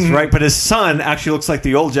Claus, right? But his son actually looks like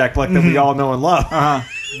the old Jack Black that we all know and love. I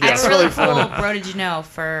have a really cool Bro Did You Know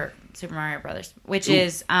for Super Mario Brothers, which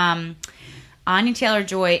is Anya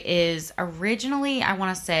Taylor-Joy is originally, I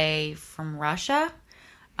want to say, from Russia,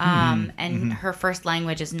 and her first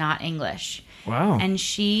language is not English. Wow. And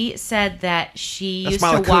she said that she That's used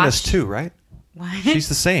Mila to watch Kunis too, right? What? She's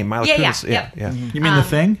the same. Mila Kunis. Yeah. You mean the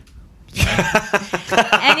thing?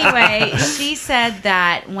 Anyway, she said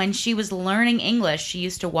that when she was learning English, she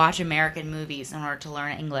used to watch American movies in order to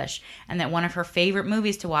learn English, and that one of her favorite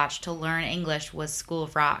movies to watch to learn English was School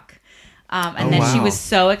of Rock. And then she was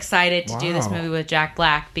so excited to do this movie with Jack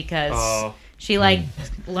Black because she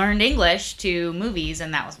learned English to movies,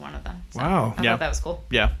 and that was one of them. So Wow. I thought that was cool.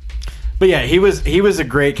 Yeah. But yeah, he was a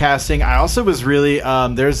great casting. I also was really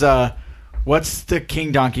there's what's the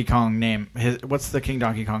King Donkey Kong name? What's the King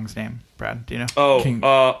Donkey Kong's name? Brad, do you know?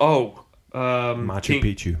 Machu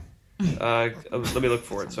Picchu. Let me look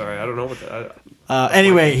for it. Sorry, I don't know what the.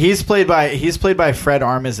 Anyway, he's played by Fred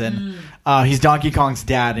Armisen. He's Donkey Kong's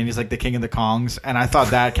dad, and he's like the king of the Kongs. And I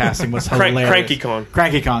thought that casting was hilarious.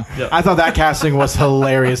 Cranky Kong. Yep. I thought that casting was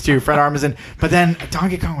hilarious too. Fred Armisen, but then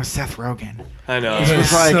Donkey Kong was Seth Rogen. I know.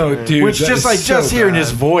 Which was like, just hearing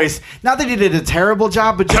his voice. Not that he did a terrible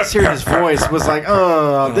job, but just hearing his voice was like,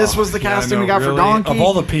 this was the casting we got for Donkey. Of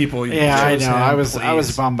all the people, you I know. chose him, I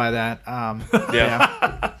was bummed by that.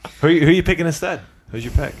 Yeah. Who are you picking instead? Who's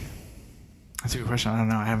your pick? That's a good question. I don't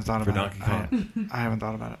know. I haven't thought about Donkey Kong. I haven't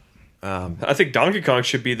thought about it. I think Donkey Kong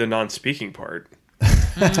should be the non-speaking part.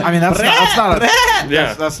 I mean, that's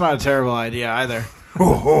not a terrible idea either.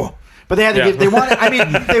 But they had to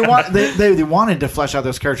they wanted to flesh out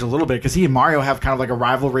those characters a little bit because he and Mario have kind of like a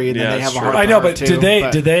rivalry, and then they have a hard. I know, but too,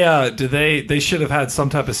 they should have had some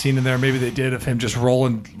type of scene in there. Maybe they did of him just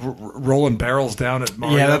rolling barrels down at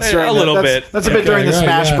Mario. Yeah, that's a little bit. That's a bit during the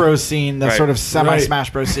Smash Bros scene, the sort of semi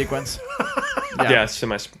Smash Bros sequence. Yeah,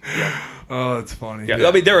 semi. Yeah. Oh, that's funny. Yeah.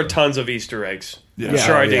 I mean, there are tons of Easter eggs. I'm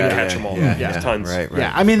sure I didn't catch them all. There's tons. Right.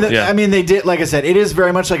 Yeah, I mean, they did. Like I said, it is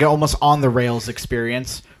very much like an almost on the rails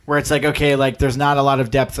experience where it's like, okay, like there's not a lot of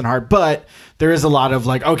depth and heart, but there is a lot of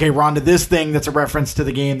like, okay, we're on to this thing that's a reference to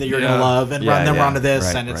the game that you're gonna love, and we're on to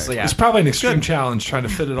this, and it's It's probably an extreme challenge trying to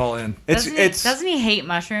fit it all in. Doesn't he hate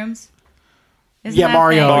mushrooms? Isn't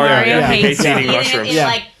Mario. Mario hates eating mushrooms.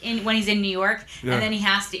 When he's in New York, and then he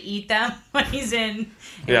has to eat them when he's in.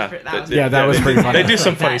 That was pretty funny. They do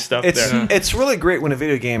some funny stuff there. It's really great when a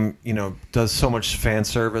video game, does so much fan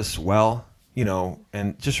service well,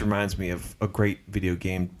 and just reminds me of a great video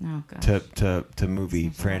game to movie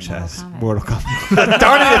franchise, Mortal Kombat.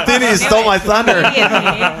 Darn it, Athena, you stole my thunder.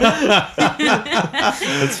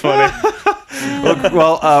 That's funny.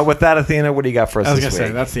 Well, with that, Athena, what do you got for us this week? I was going to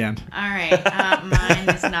say, that's the end. All right. Mine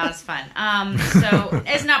is not as fun. So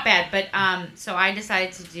it's not bad, but so I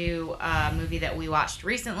decided to do a movie that we watched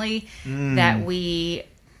recently that we...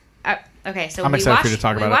 okay, so I'm excited for you to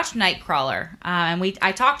talk about it. We watched Nightcrawler, and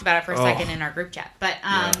I talked about it for a second in our group chat, but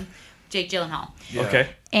Jake Gyllenhaal. Yeah. Okay.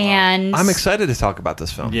 And I'm excited to talk about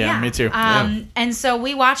this film. Yeah, me too. And so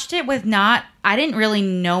we watched it with I didn't really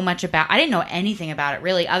know much I didn't know anything about it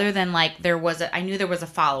really, other than like I knew there was a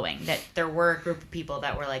following, that there were a group of people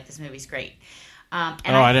that were like, this movie's great. And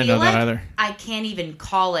I didn't know that either. I can't even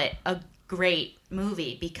call it a great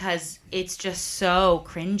movie because it's just so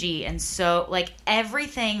cringy and so like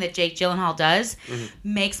everything that Jake Gyllenhaal does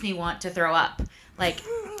makes me want to throw up. Like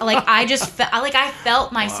I just I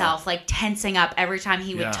felt myself like tensing up every time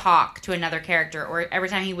he would talk to another character or every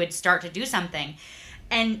time he would start to do something.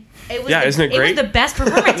 And it was isn't it great? It was the best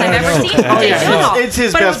performance I've ever seen from Jake Gyllenhaal. It's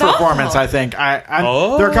his best performance, I think. There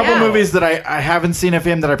are a couple movies that I haven't seen of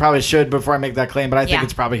him that I probably should before I make that claim, but I think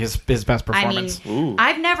it's probably his best performance. I mean,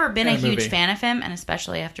 I've never been a huge fan of him, and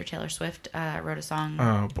especially after Taylor Swift wrote a song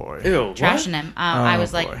trashing him. I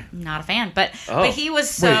was like, not a fan. But he was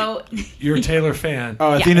so... Wait, you're a Taylor fan.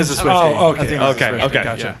 Oh, Athena's a Swift. Oh, okay.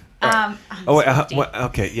 Gotcha.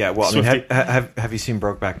 Okay, yeah. Well, I mean, have you seen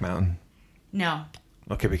Brokeback Mountain? No.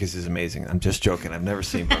 Okay, because he's amazing. I'm just joking. I've never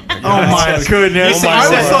seen Brokeback Mountain. Oh my goodness!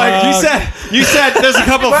 You said there's a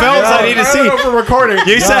couple films I need to see. For recording.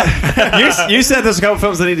 You said there's a couple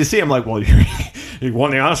films I need to see. I'm like, well, He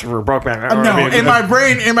won the Oscar for Brokeback. No, in my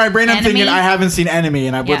brain, I'm Enemy? thinking I haven't seen Enemy,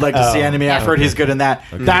 and I would like to see Enemy. I've heard he's good in that.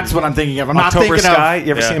 That's what I'm thinking of. I'm October not thinking Sky. of.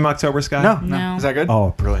 You ever seen October Sky? No. Is that good?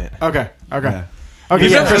 Oh, brilliant. Okay. Yeah.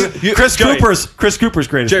 Okay. Chris Joey. Cooper's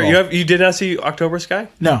greatest Jerry, role. you did not see October Sky?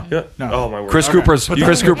 No. Yeah. No. Oh my word. Chris Cooper's You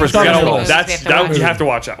gotta Movie. watch. That's We have to watch you have to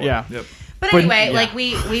watch that one. Yeah. But anyway, like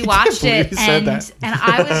we watched believe it you said and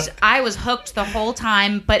that. I was hooked the whole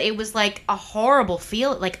time, but it was like a horrible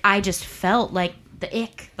feel. Like I just felt like the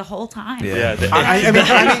ick the whole time. Yeah. I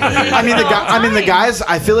mean, the guys.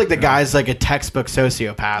 I feel like the guy's like a textbook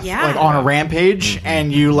sociopath, Yeah. like on a rampage,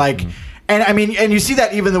 and you like, and I mean, and you see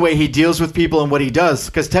that even the way he deals with people and what he does,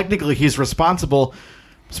 because technically he's responsible.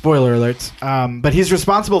 Spoiler alerts. But he's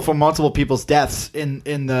responsible for multiple people's deaths in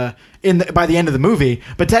by the end of the movie.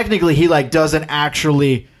 But technically, he like doesn't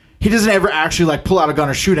ever actually like pull out a gun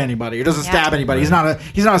or shoot anybody. He doesn't stab anybody. He's not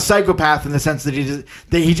a psychopath in the sense that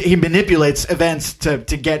he manipulates events to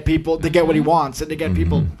get people to get what he wants and to get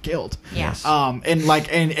people killed. Yeah. And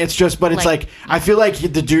it's just, but it's like I feel like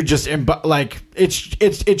the dude just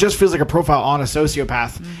it just feels like a profile on a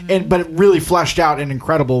sociopath, but it really fleshed out in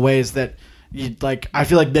incredible ways that. I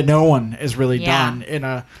feel like that no one is really done in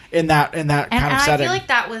that kind of setting. I feel like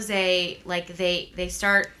that was they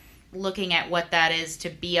start looking at what that is to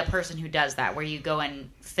be a person who does that, where you go and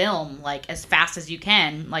film like as fast as you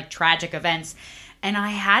can, like tragic events. And I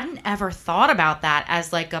hadn't ever thought about that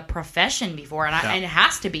as like a profession before, and it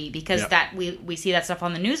has to be because that we see that stuff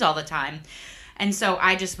on the news all the time. And so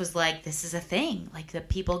I just was like, this is a thing. Like the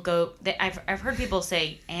people go. I've heard people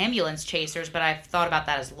say ambulance chasers, but I've thought about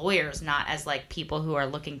that as lawyers, not as like people who are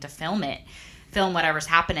looking to film whatever's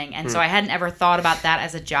happening. And so I hadn't ever thought about that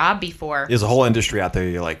as a job before. There's a whole industry out there.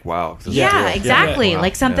 You're like, wow. Yeah, exactly. Wow.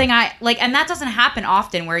 Like something I like, and that doesn't happen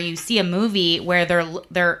often. Where you see a movie where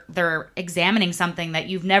they're examining something that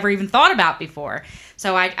you've never even thought about before.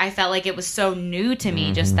 So I felt like it was so new to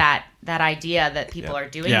me, just that idea that people are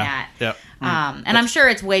doing that. Yep. And I'm sure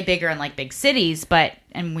it's way bigger in like big cities,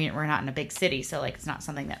 and we're not in a big city, so like it's not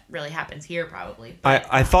something that really happens here probably.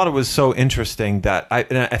 I thought it was so interesting that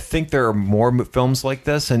I think there are more films like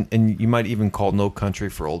this, and you might even call No Country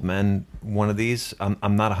for Old Men one of these.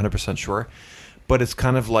 I'm not 100% sure, but it's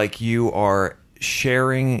kind of like you are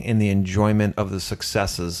sharing in the enjoyment of the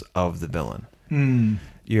successes of the villain.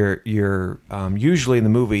 You're usually in the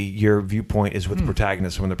movie, your viewpoint is with the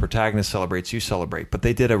protagonist. When the protagonist celebrates, you celebrate. But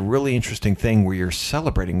they did a really interesting thing where you're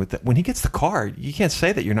celebrating with that. When he gets the car, you can't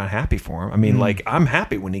say that you're not happy for him. I mean, like, I'm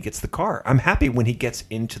happy when he gets the car. I'm happy when he gets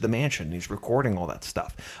into the mansion and he's recording all that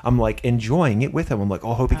stuff. I'm like enjoying it with him. I'm like,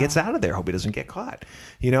 oh, I hope he gets out of there. I hope he doesn't get caught.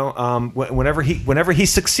 You know, whenever he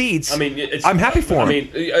succeeds, I mean, I'm happy for him. I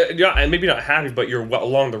mean, yeah, and maybe not happy, but you're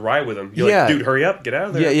along the ride with him. You're like, dude, hurry up, get out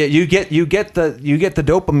of there. Yeah. You get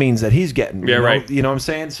the dopamines that he's getting. Yeah, you know? right. You know what I'm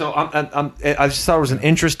saying? So I just thought it was an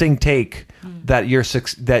interesting take that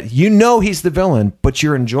he's the villain, but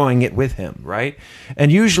you're enjoying it with him, right?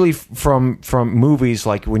 And usually from movies,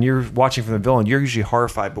 like when you're watching from the villain, you're usually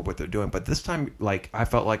horrified by what they're doing. But this time, like I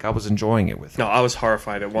felt like I was enjoying it with him. No, I was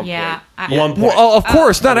horrified at one point. One point. Well, of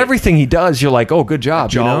course, not everything he does. You're like, oh, good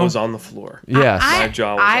job. Jaw was on the floor. Yes. My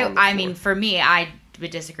jaw was on the floor. I mean, for me, I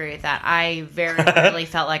would disagree with that. I very clearly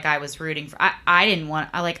felt like I was rooting for. I didn't want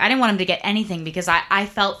him to get anything because I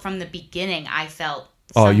felt from the beginning. I felt.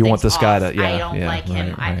 Oh, you want this off. guy to? Yeah, I don't like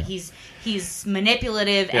him. Right. He's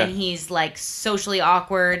manipulative and he's like socially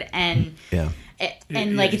awkward and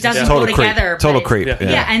like it doesn't total go creep. together. Total but creep.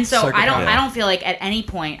 Yeah, and so I Psychopath. don't feel like at any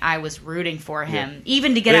point I was rooting for him,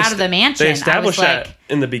 even to get out of the mansion. They established I was that like,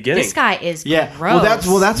 in the beginning. This guy is Yeah. gross.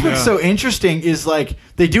 Well, that's what's so interesting is like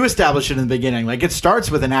they do establish it in the beginning. Like it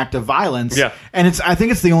starts with an act of violence. Yeah. And I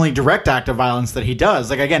think it's the only direct act of violence that he does.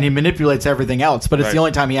 Like again, he manipulates everything else, but it's the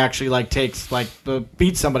only time he actually like takes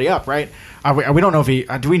beats somebody up, right? We don't know if he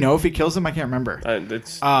do we know if he kills him? I can't remember.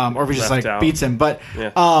 It's or if he just like out. beats him, but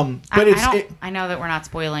I know that we're not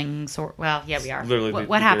spoiling. Well, yeah, we are. Literally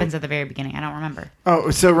What happens at the very beginning? I don't remember.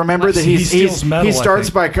 Oh, so remember that he steals metal, he starts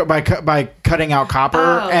by cutting out copper,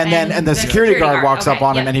 and the security guard walks up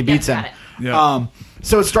on him and he beats him. Yeah.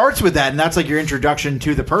 So it starts with that, and that's like your introduction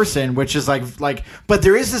to the person, which is like, but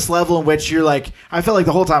there is this level in which you're like, I felt like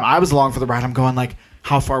the whole time I was along for the ride, I'm going like,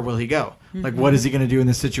 how far will he go? Like, what is he going to do in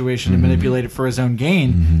this situation to manipulate it for his own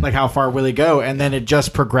gain? Like, how far will he go? And then it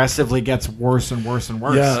just progressively gets worse and worse and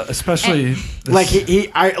worse. Yeah, especially like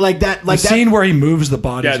that scene where he moves the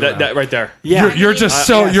bodies. Yeah, that right there. Yeah, you're just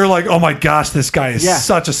you're like, oh my gosh, this guy is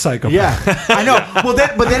such a psychopath. Yeah, I know. Well,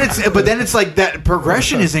 but then it's like that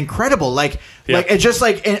progression is incredible. Like it's just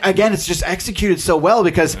like, again, it's just executed so well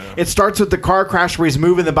because it starts with the car crash where he's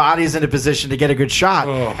moving the bodies into position to get a good shot,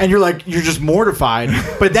 and you're just mortified.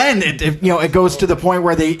 But then it goes to the point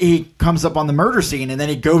where he comes up on the murder scene, and then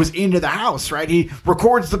he goes into the house. Right, he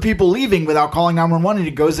records the people leaving without calling 911, and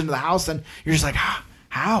he goes into the house, and you're just like,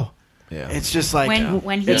 how? Yeah. It's just like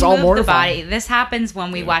when he it's all moved the mortifying. body. This happens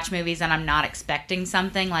when we watch movies and I'm not expecting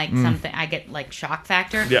something something. I get like shock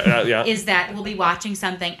factor. Yeah. Is that we'll be watching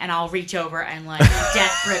something and I'll reach over and like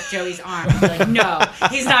death grip Joey's arm and be like, no,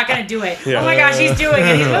 he's not gonna do it. Yeah. Oh my gosh, he's doing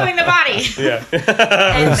it. He's moving the body. Yeah.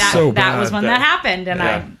 And that was when that happened,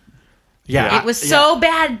 and it was so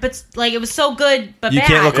bad, but like it was so good, but you bad.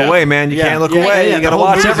 can't look away, man. You can't look away. Yeah, you gotta the whole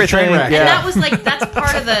watch movie's a everything. train wreck. Yeah. And that was like that's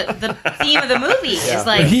part of the theme of the movie is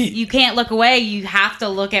like you can't look away. You have to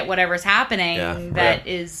look at whatever's happening. That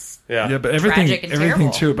is. Yeah, but tragic and everything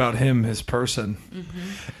terrible. too about him, his person,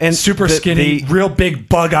 and super skinny, real big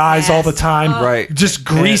bug eyes all the time, right? Just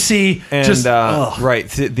greasy, and just right.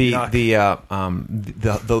 The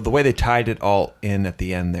way they tied it all in at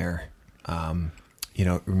the end there.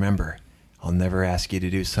 Remember, I'll never ask you to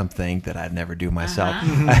do something that I'd never do myself.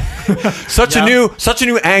 Such a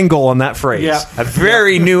new angle on that phrase. Yeah. A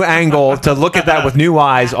very new angle to look at that with new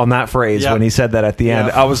eyes on that phrase when he said that at the end.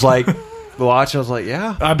 I was like, watching. I was like,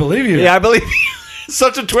 yeah, I believe you. Yeah, I believe you.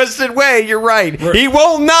 Such a twisted way. You're right. He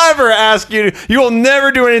will never ask you. You will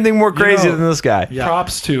never do anything more crazy than this guy. Yeah.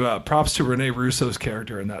 Props to Rene Russo's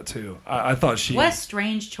character in that too. I thought she. What a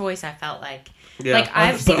strange choice! I felt like. Yeah. Like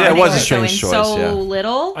I've seen it was a Russo in strange choice, so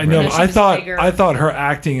little. I know. She I was thought bigger. I thought her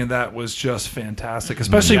acting in that was just fantastic,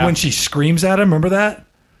 especially when she screams at him. Remember that?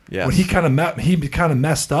 Yeah. When he kind of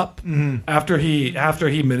messed up after he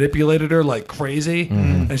manipulated her like crazy,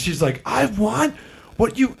 and she's like, "I want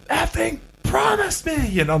what you effing promised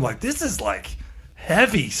me," and I'm like, "This is like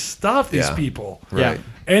heavy stuff." These people, right?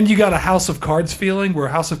 And you got a House of Cards feeling, where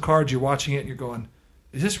House of Cards, you're watching it and you're going,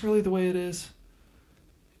 "Is this really the way it is?"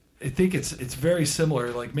 I think it's very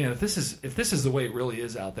similar. Like, man, if this is the way it really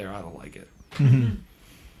is out there, I don't like it. Mm-hmm.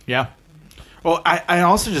 Yeah. Well, I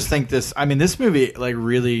also just think this movie like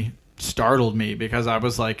really startled me because I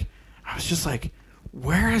was just like,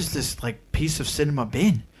 where has this like piece of cinema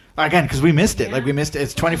been? Again, because we missed it. Like we missed it.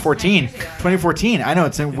 It's 2014. 2014. I know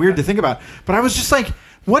it's weird to think about, but I was just like,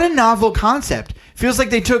 what a novel concept. Feels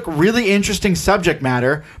like they took really interesting subject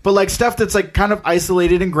matter, but like stuff that's like kind of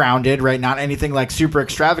isolated and grounded, right? Not anything like super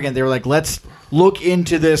extravagant. They were like, let's look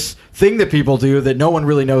into this thing that people do that no one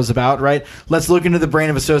really knows about, right? Let's look into the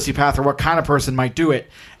brain of a sociopath or what kind of person might do it.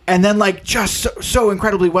 And then like just so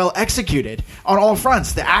incredibly well executed on all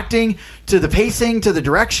fronts. The acting, to the pacing, to the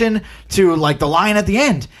direction, to like the line at the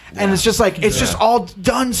end. And it's just like, it's just all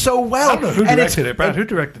done so well. I don't know who directed it, Brad. Who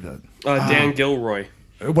directed that? Dan Gilroy.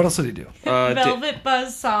 What else did he do? Velvet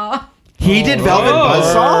Buzzsaw. He did Velvet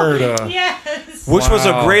Buzzsaw? Yes. Which was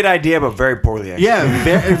a great idea, but very poorly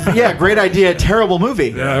executed. Yeah, great idea. Terrible movie.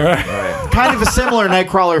 Yeah, right. Kind of a similar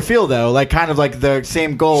Nightcrawler feel, though. Like kind of like the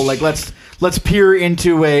same goal. Like let's peer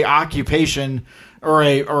into a occupation or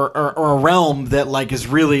a realm that like is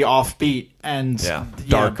really offbeat and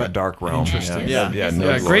dark realm. Interesting. Yeah,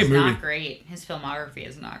 great movie. Not great. His filmography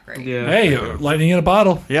is not great. Yeah. Hey, lightning in a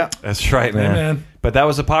bottle. Yeah, that's right, man. Hey, man. But that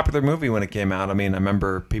was a popular movie when it came out. I mean, I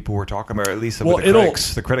remember people were talking about it, at least the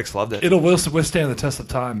critics. The critics loved it. It'll withstand the test of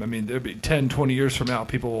time. I mean, there'll be 10, 20 years from now,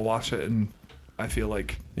 people will watch it, and I feel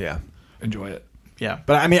like enjoy it. Yeah,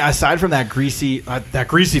 but I mean, aside from that greasy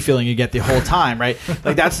feeling you get the whole time, right?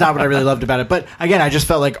 Like that's not what I really loved about it. But again, I just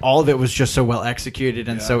felt like all of it was just so well executed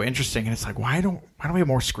and so interesting. And it's like, why don't we have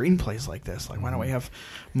more screenplays like this? Like, why don't we have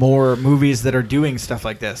more movies that are doing stuff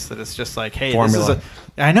like this? That it's just like, hey, Formula. this is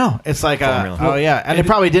I know it's like and it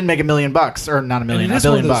probably didn't make $1 million or not $1 million, $1 billion bucks. It's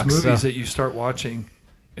one of those movies so. that you start watching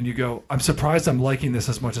and you go, I'm surprised I'm liking this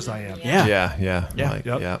as much as I am. Yeah.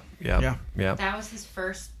 That was his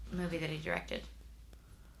first movie that he directed.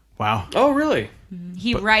 Wow. Oh, really?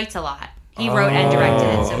 He writes a lot. He wrote and directed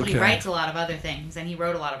it, so he okay. writes a lot of other things, and he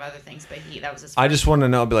wrote a lot of other things, but that was his first. I just want to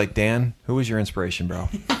know, be like, Dan, who was your inspiration, bro?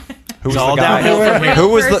 Who was all the guy? downhill from here. Who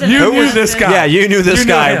was the? You Who knew was this guy. Yeah, you knew this You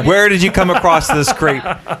knew guy. him. Where did you come across this crate?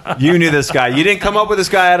 You knew this guy. You didn't come up with this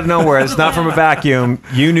guy out of nowhere. It's not from a vacuum.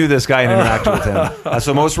 You knew this guy and interacted with him. That's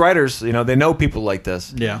what most writers, they know people like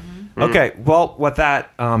this. Yeah. Okay, well, with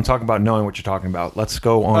that, talking about knowing what you're talking about, let's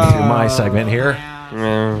go on to my segment here.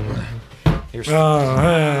 Yeah. Here's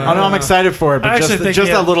I know I'm excited for it, but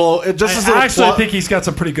just a little. I actually think he's got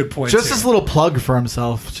some pretty good points. Just here. this little plug for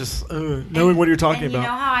himself. Just knowing what you're talking and about. You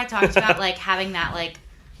know how I talked about like having that like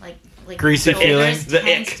greasy feeling,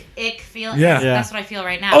 the ick feeling. Yeah. That's what I feel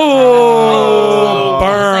right now.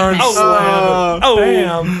 Burn!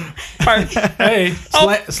 Bam! Hey,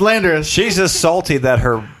 slanderous. She's just salty that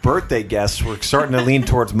her birthday guests were starting to lean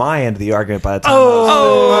towards my end of the argument by the time.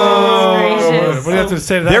 What do you have to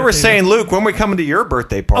say to that? They were saying, Luke, when we coming to your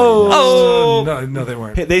birthday party? No, they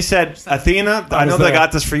weren't. They said, Athena, I know they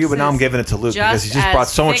got this for you, but now I'm giving it to Luke because he just brought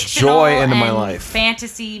so much joy into my life.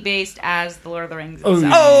 Fantasy based as the Lord of the Rings.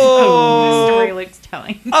 Oh. The story Luke's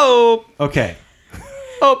telling. Okay.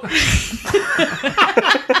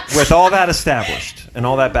 With all that established and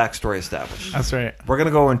all that backstory established, That's right. we're going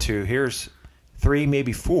to go into here's 3,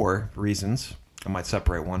 maybe 4 reasons. I might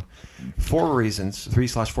separate one. 4 reasons,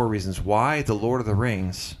 3/4 reasons why the Lord of the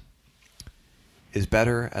Rings is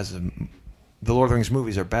better the Lord of the Rings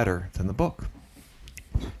movies are better than the book.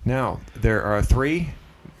 Now, there are 3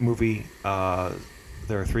 movies out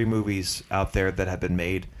there that have been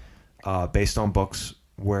made based on books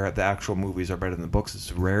where the actual movies are better than the books.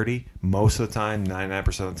 It's a rarity. Most of the time,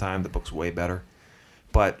 99% of the time, the book's way better.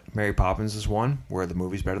 But Mary Poppins is one where the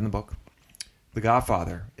movie's better than the book. The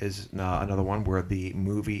Godfather is another one where the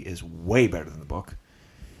movie is way better than the book.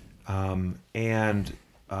 And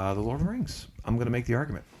The Lord of the Rings. I'm going to make the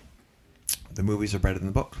argument. The movies are better than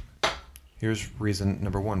the book. Here's reason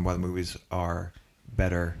number 1 why the movies are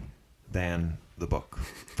better than the book.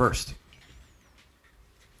 First,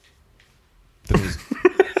 the music.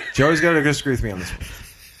 Joey's going to disagree with me on this one.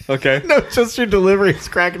 Okay. No, just your delivery is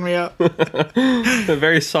cracking me up.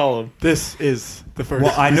 Very solemn. This is the first.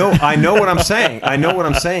 Well, I know what I'm saying. I know what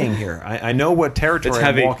I'm saying here. I know what territory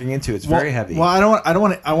I'm walking into. It's very heavy. Well,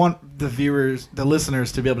 I want the viewers, the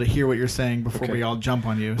listeners, to be able to hear what you're saying before we all jump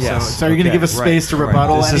on you. Yes. So are you going to give us space to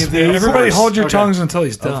rebuttal any of these? Everybody hold your tongues until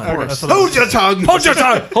he's done. Hold your tongue. Hold your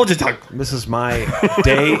tongue. Hold your tongue. This is my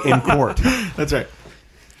day in court. That's right.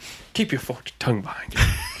 Keep your tongue behind you.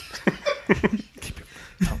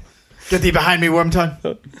 Get thee behind me, worm tongue.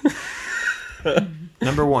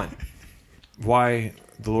 Number 1, why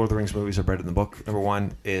the Lord of the Rings movies are better than the book. Number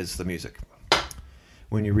 1 is the music.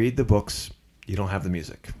 When you read the books, you don't have the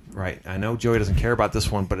music, right? I know Joey doesn't care about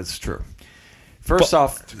this one, but it's true. First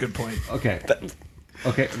off, That's a good point. okay,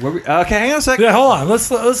 hang on a second. Yeah, hold on. Let's.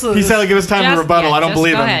 He said, "Give us time to rebuttal." I don't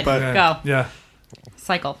believe him, ahead. but Go. Yeah.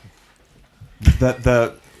 Cycle.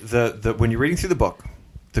 The when you're reading through the book,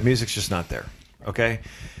 the music's just not there. Okay,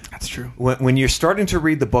 that's true. When you're starting to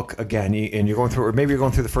read the book again, and you're going through, or maybe you're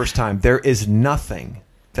going through the first time, there is nothing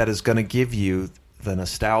that is going to give you the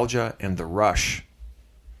nostalgia and the rush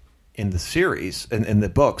in the series and in the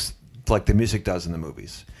books like the music does in the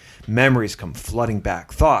movies. Memories come flooding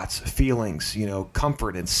back, thoughts, feelings,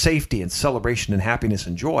 comfort and safety and celebration and happiness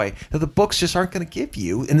and joy that the books just aren't going to give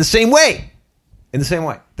you in the same way.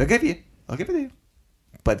 They'll give it to you,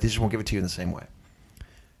 but they just won't give it to you in the same way.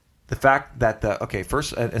 The fact that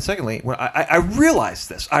first and secondly, when I realized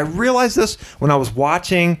this. I realized this when I was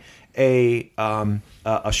watching a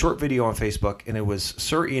short video on Facebook, and it was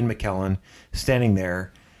Sir Ian McKellen standing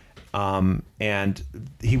there, and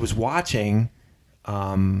he was watching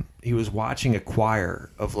a choir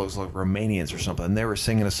of those like Romanians or something, and they were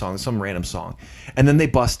singing a song, some random song, and then they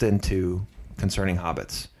bust into Concerning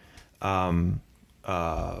Hobbits.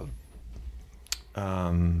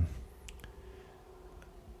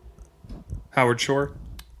 Howard Shore.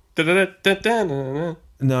 No.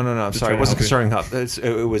 I'm sorry. It wasn't Concerning Hobbits.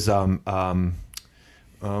 It was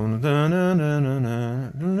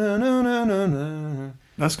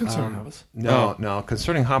That's Concerning Hobbits. No.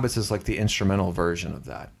 Concerning Hobbits is like the instrumental version of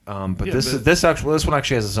that. But this one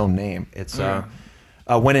actually has its own name. It's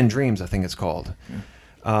When in Dreams, I think it's called.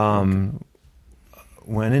 When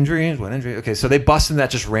in Dreams. Okay, so they bust in that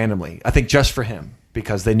just randomly. I think just for him,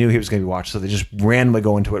 because they knew he was going to be watched, so they just randomly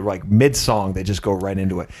go into it like mid-song. They just go right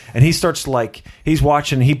into it, and he starts he's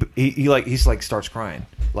watching. He starts crying.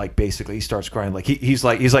 Like basically, he starts crying. Like he's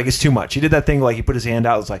like it's too much. He did that thing like he put his hand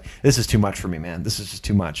out. It's like, this is too much for me, man. This is just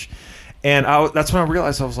too much. And that's when I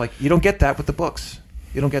realized, I was like, you don't get that with the books.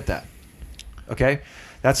 You don't get that. Okay,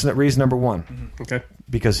 that's reason number 1. Mm-hmm. Okay,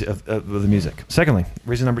 because of the music. Secondly,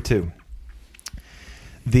 reason number 2.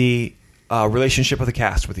 The relationship of the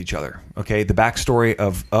cast with each other. Okay, the backstory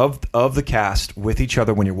of the cast with each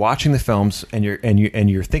other when you're watching the films and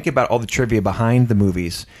you're thinking about all the trivia behind the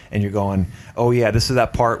movies, and you're going, oh yeah, this is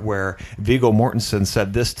that part where Viggo Mortensen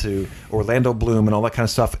said this to Orlando Bloom and all that kind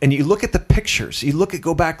of stuff. And you look at the pictures,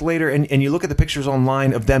 go back later and you look at the pictures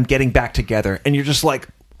online of them getting back together, and you're just like,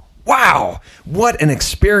 wow, what an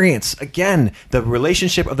experience. Again, the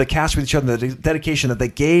relationship of the cast with each other, the dedication that they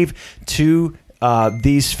gave to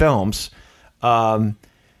these films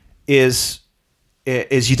is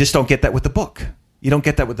you just don't get that with the book. You don't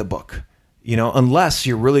get that with the book. Unless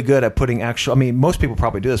you're really good at putting actual... I mean, most people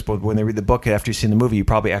probably do this, but when they read the book after you've seen the movie, you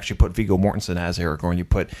probably actually put Viggo Mortensen as Aragorn. You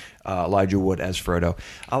put Elijah Wood as Frodo.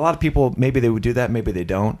 A lot of people, maybe they would do that, maybe they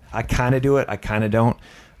don't. I kind of do it. I kind of don't.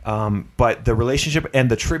 But the relationship and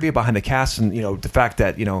the trivia behind the cast and, the fact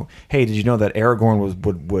that, hey, did you know that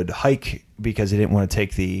Aragorn would hike because he didn't want to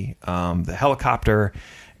take the helicopter,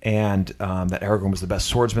 and that Aragorn was the best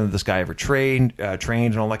swordsman that this guy ever trained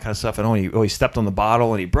and all that kind of stuff, and he stepped on the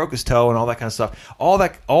bottle and he broke his toe and all that kind of stuff.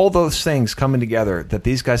 All those things coming together that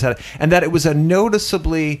these guys had, and that it was a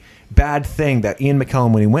noticeably bad thing that Ian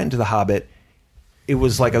McKellen, when he went into The Hobbit, it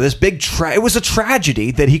was like this big it was a tragedy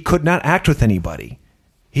that he could not act with anybody.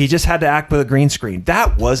 He just had to act with a green screen.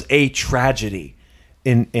 That was a tragedy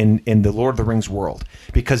in the Lord of the Rings world,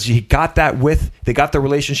 because they got the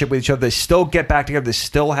relationship with each other. They still get back together. They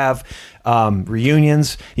still have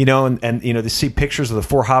reunions, and they see pictures of the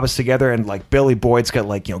four hobbits together, and like Billy Boyd's got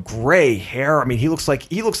gray hair. I mean, he looks like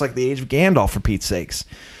the age of Gandalf, for Pete's sakes.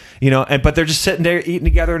 But they're just sitting there eating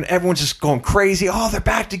together, and everyone's just going crazy. Oh, they're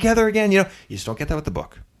back together again. You just don't get that with the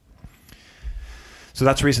book. So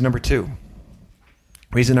that's reason number 2.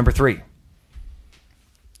 Reason number 3.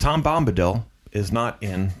 Tom Bombadil is not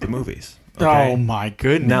in the movies. Okay? Oh my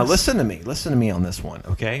goodness. Now listen to me on this one,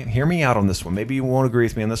 okay? Hear me out on this one. Maybe you won't agree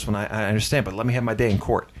with me on this one. I understand, but let me have my day in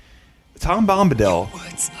court. Tom Bombadil.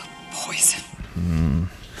 Woods of poison.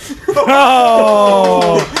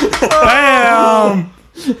 Oh! Bam!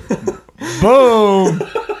 Boom!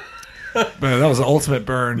 Man, that was an ultimate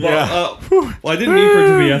burn. Well, I didn't mean for it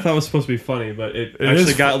to be. I thought it was supposed to be funny, but it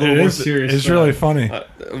actually got a little more serious. It's really funny.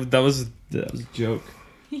 That was a joke.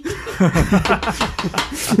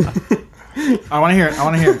 I want to hear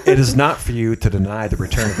it. It is not for you to deny the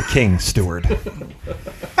return of the king, steward.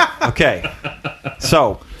 Okay.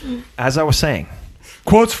 So, as I was saying,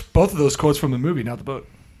 both of those quotes from the movie, not the book.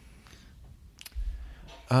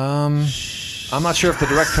 I'm not sure if the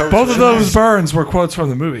direct quotes. Both of those burns were quotes from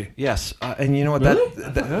the movie. Yes, and you know what? Really?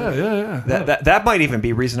 That might even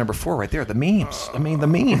be reason number 4 right there. The memes. I mean, the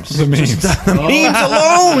memes. The memes. The memes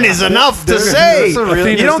alone is enough to say.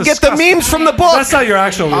 You don't get the memes from the book. That's not your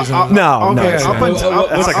actual reason. No.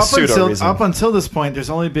 That's like a pseudo reason. Up until this point,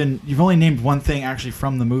 you've only named one thing actually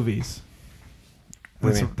from the movies.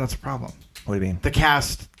 That's a problem. What do you mean? The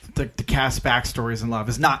cast backstories and love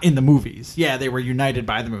is not in the movies. Yeah, they were united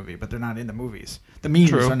by the movie, but they're not in the movies. The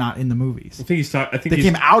memes are not in the movies. I think they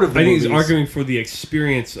came out of the movies. I think he's arguing for the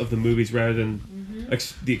experience of the movies rather than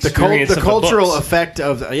the experience the of cultural the books. effect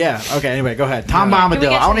of okay. Anyway, go ahead. Tom Bombadil.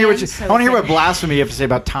 I want to hear what blasphemy you have to say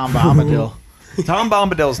about Tom Bombadil. Tom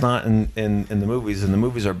Bombadil's not in the movies, and the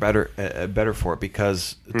movies are better for it,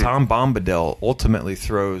 because Tom Bombadil ultimately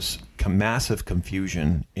throws massive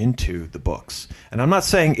confusion into the books. And I'm not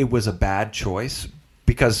saying it was a bad choice,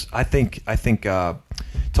 because I think Tolkien,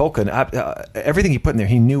 everything he put in there,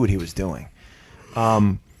 he knew what he was doing.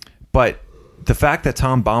 But the fact that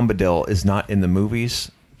Tom Bombadil is not in the movies,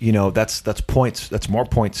 that's points. That's more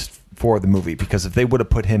points for the movie, because if they would have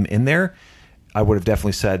put him in there, I would have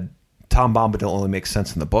definitely said Tom Bombadil only makes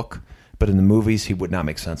sense in the book, but in the movies he would not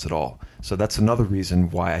make sense at all. So that's another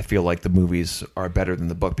reason why I feel like the movies are better than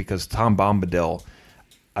the book, because Tom Bombadil,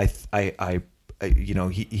 he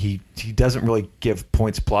doesn't really give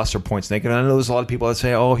points plus or points negative. I know there's a lot of people that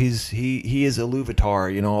say, oh, he is a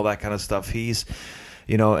Iluvatar, all that kind of stuff. He's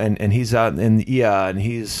and he's out and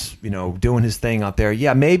he's doing his thing out there.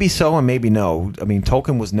 Yeah, maybe so and maybe no. I mean,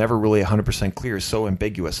 Tolkien was never really 100% clear, so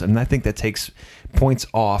ambiguous, and I think that takes points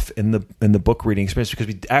off in the book reading experience, because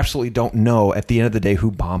we absolutely don't know at the end of the day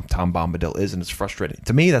who Tom Bombadil is, and it's frustrating.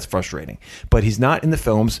 To me, that's frustrating. But he's not in the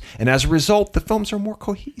films, and as a result, the films are more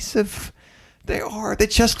cohesive. They are. They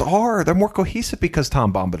just are. They're more cohesive because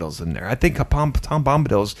Tom Bombadil's in there. I think Tom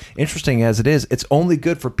Bombadil's, interesting as it is, it's only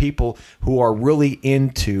good for people who are really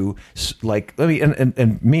into, like,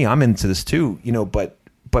 and me, I'm into this too, but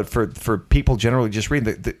for people generally just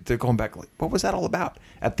reading, they're going back like, what was that all about?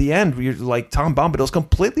 At the end, you're like, Tom Bombadil's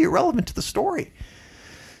completely irrelevant to the story.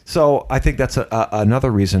 So I think that's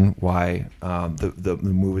another reason why the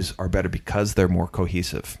movies are better, because they're more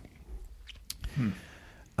cohesive.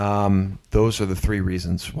 Those are the 3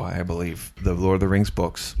 reasons why I believe the Lord of the Rings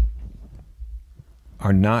books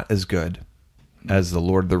are not as good as the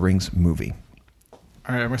Lord of the Rings movie.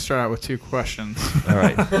 All right, I'm going to start out with 2 questions. All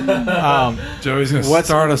right. Joey's going to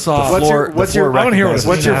start us off. What's your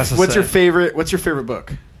favorite book? What's your favorite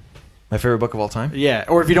book? My favorite book of all time? Yeah,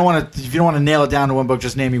 or if you don't want to nail it down to one book,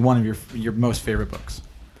 just name me one of your most favorite books.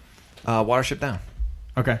 Watership Down.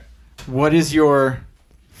 Okay. What is your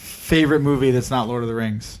favorite movie that's not Lord of the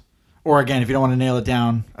Rings? Or again, if you don't want to nail it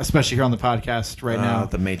down, especially here on the podcast right now.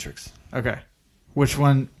 The Matrix. Okay. Which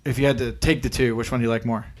one, if you had to take the two, which one do you like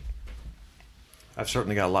more? I've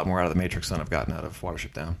certainly got a lot more out of The Matrix than I've gotten out of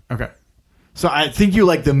Watership Down. Okay. So I think you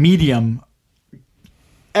like the medium.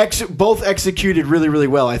 Both executed really, really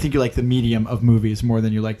well. I think you like the medium of movies more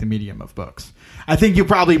than you like the medium of books. I think you're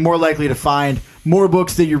probably more likely to find more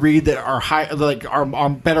books that you read that are are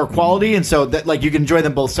better quality, and so that like you can enjoy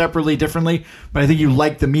them both separately, differently. But I think you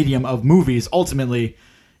like the medium of movies ultimately,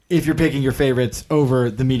 if you're picking your favorites over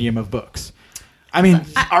the medium of books. I mean,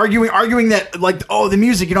 arguing that like the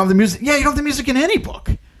music, you don't have the music. Yeah, you don't have the music in any book.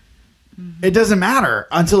 Mm-hmm. It doesn't matter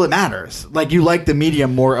until it matters. Like you like the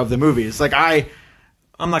medium more of the movies. Like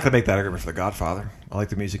I'm not going to make that argument for The Godfather. I like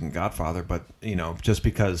the music in Godfather, but just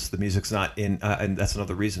because the music's not in, and that's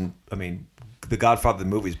another reason. I mean, The Godfather, the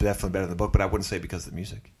movie, is definitely better than the book, but I wouldn't say because of the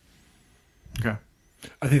music. Okay,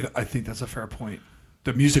 I think that's a fair point.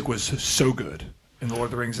 The music was so good in The Lord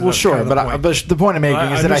of the Rings. Well, sure, but the point I'm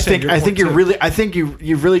making is that I think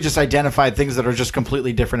you've really just identified things that are just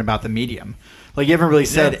completely different about the medium. Like you haven't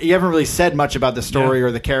really said much about the story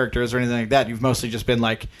or the characters or anything like that. You've mostly just been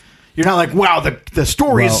like. You're not like, wow, the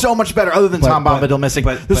story is so much better, other than Tom Bombadil missing.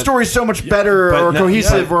 The story is so much better or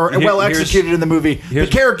cohesive or well executed in the movie. The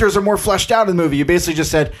characters are more fleshed out in the movie. You basically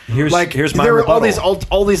just said, here's my there are rebuttal.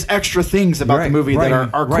 all these extra things about the movie that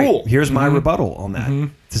are cool. Here's my rebuttal on that.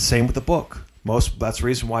 Mm-hmm. It's the same with the book. That's the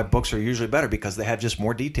reason why books are usually better, because they have just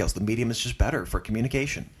more details. The medium is just better for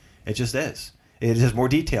communication. It just is. It has more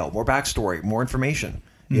detail, more backstory, more information.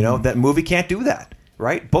 Mm-hmm. That movie can't do that,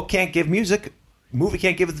 right? Book can't give music. Movie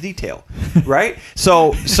can't give it the detail, right?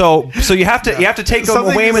 So you have to take them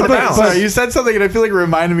away in the balance. Sorry, you said something, and I feel like it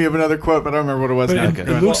reminded me of another quote, but I don't remember what it was. But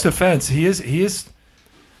in Luke's defense, he's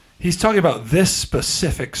talking about this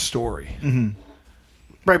specific story,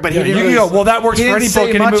 right? But he didn't go. Well, that works for any book,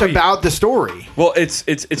 any much movie. About the story. Well, it's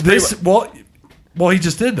this. Well, he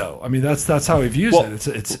just did though. I mean, that's how he views it.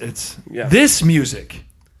 It's this music.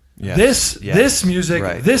 Yes. This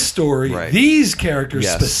music, this story, these characters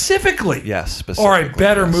specifically are a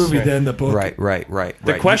better movie than the book. Right.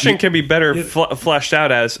 The question can be better fleshed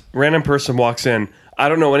out as random person walks in. I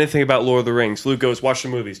don't know anything about Lord of the Rings. Luke goes, watch the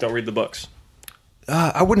movies. Don't read the books.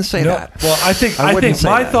 I wouldn't say that. Well, I think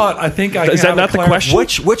my thought. I think I is that not the question?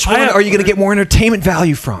 Which one are you going to get more entertainment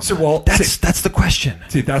value from? That's the question.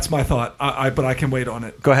 See, that's my thought. But I can wait on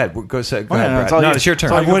it. Go ahead. Go ahead, Brad. No, it's your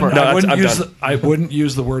turn. I wouldn't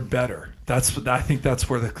use the word better. I think that's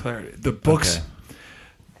where the clarity. The books,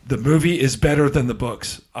 the movie is better than the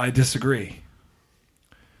books. I disagree.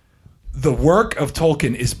 The work of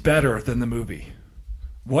Tolkien is better than the movie.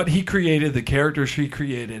 What he created, the characters he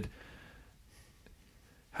created.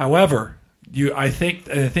 However, I think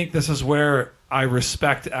this is where I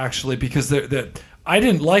respect actually, because I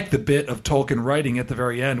didn't like the bit of Tolkien writing at the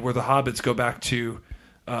very end where the hobbits go back to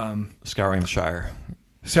scouring the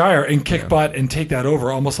Shire and kick butt and take that over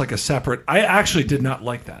almost like a separate. I actually did not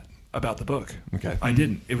like that about the book. Okay, I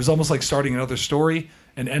didn't. It was almost like starting another story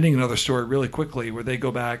and ending another story really quickly, where they go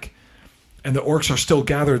back and the orcs are still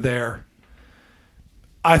gathered there.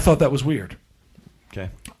 I thought that was weird. Okay,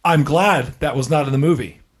 I'm glad that was not in the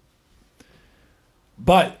movie.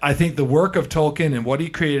 But I think the work of Tolkien and what he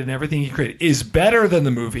created and everything he created is better than the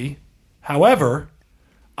movie. However,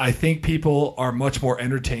 I think people are much more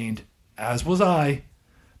entertained, as was I,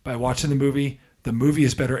 by watching the movie. The movie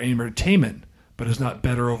is better entertainment, but it's not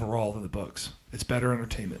better overall than the books. It's better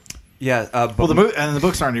entertainment. Yeah. The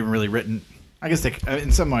books aren't even really written. I guess they,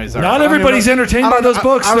 in some ways, are. Not everybody's entertained by those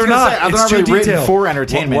books. They're not. They're not really written for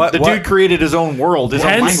entertainment. The dude created his own world, his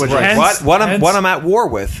own language. What I'm at war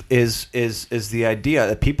with is the idea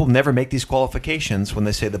that people never make these qualifications when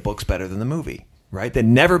they say the book's better than the movie. Right? They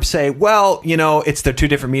never say, well, they're two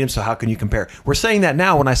different mediums, so how can you compare? We're saying that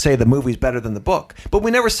now when I say the movie's better than the book, but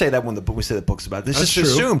we never say that when we say the book's about. This is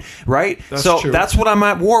assumed, right? That's what I'm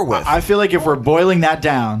at war with. I feel like if we're boiling that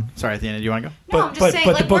down, sorry, Athena, do you want to go? No, I'm just saying,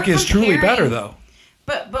 but the book is truly better, though.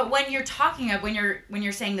 But when you're talking of when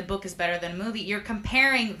you're saying the book is better than a movie, you're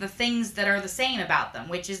comparing the things that are the same about them,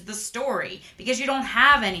 which is the story, because you don't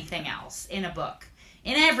have anything else in a book,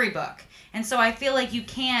 in every book, and so I feel like you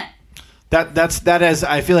can't.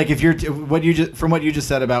 I feel like if you're what you just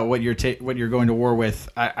said about what you're going to war with,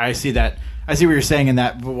 I see that. I see what you're saying in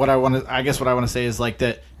that. But what I want to say is like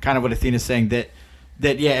that, kind of what Athena's saying, that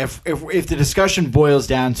if the discussion boils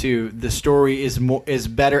down to the story is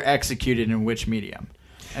better executed in which medium,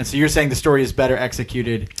 and so you're saying the story is better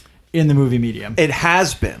executed in the movie medium. It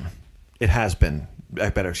has been. I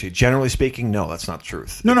better say, generally speaking, no, that's not the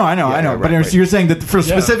truth. No, I know. Right, but right. you're saying that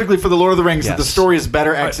specifically for the Lord of the Rings, Yes. that the story is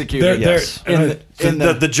better executed. Yes.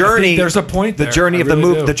 The journey. I think there's a point. The there. journey of I the really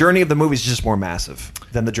movie. do. The journey of the movie is just more massive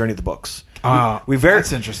than the journey of the books.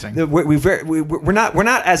 That's interesting. We're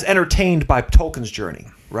not as entertained by Tolkien's journey,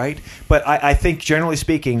 right? But I think, generally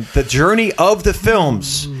speaking, the journey of the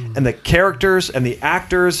films and the characters and the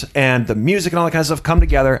actors and the music and all that kind of stuff come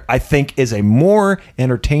together, I think, is a more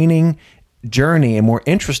entertaining journey, a more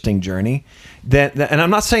interesting journey. And I'm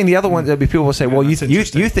not saying the other one. People will say, "Well, you think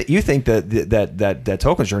that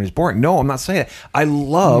Tolkien's journey is boring." No, I'm not saying that. I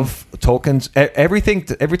love Tolkien's everything.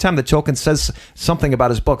 Every time that Tolkien says something about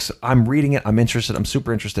his books, I'm reading it. I'm interested. I'm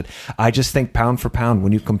super interested. I just think pound for pound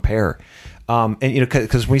when you compare. And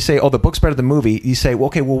because when you say, "Oh, the book's better than the movie," you say, "Well,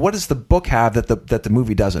 okay, well, what does the book have that the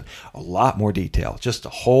movie doesn't?" A lot more detail, just a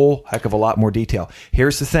whole heck of a lot more detail.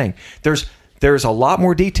 Here's the thing: there's a lot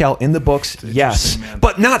more detail in the books, yes,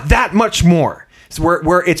 but not that much more. So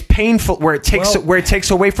where it's painful, where it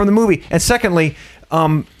takes away from the movie. And secondly,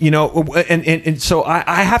 and so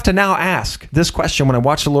I have to now ask this question when I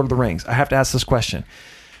watch The Lord of the Rings. I have to ask this question: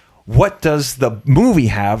 what does the movie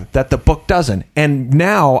have that the book doesn't? And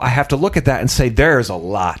now I have to look at that and say, there's a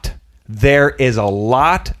lot. There is a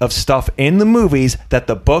lot of stuff in the movies that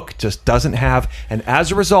the book just doesn't have. And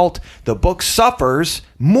as a result, the book suffers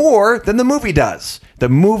more than the movie does. The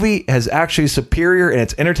movie is actually superior in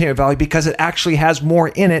its entertainment value because it actually has more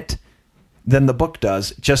in it than the book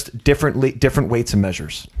does, just different weights and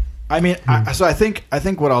measures. I mean, so I think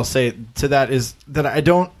what I'll say to that is that I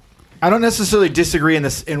don't necessarily disagree in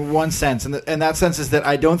this in one sense, and that sense is that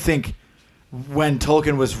I don't think when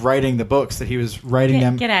Tolkien was writing the books that he was writing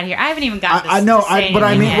them. Get out of here! I haven't even got this. I know. What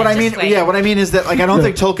I mean is that I don't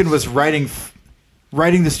think Tolkien was writing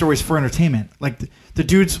the stories for entertainment. Like the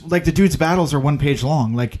dude's battles are 1 page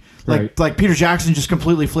long. Like Peter Jackson just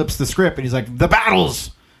completely flips the script and he's like, the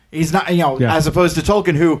battles. He's not, as opposed to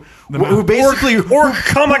Tolkien, who basically or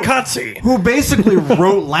kamikaze, who basically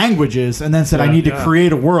wrote languages and then said, "I need to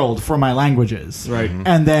create a world for my languages." Right,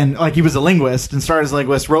 and then he was a linguist and started as a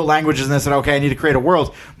linguist, wrote languages, and then said, "Okay, I need to create a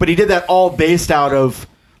world." But he did that all based out of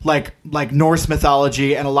like Norse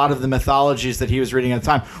mythology and a lot of the mythologies that he was reading at the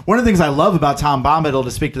time. One of the things I love about Tom Bombadil,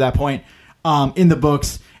 to speak to that point, in the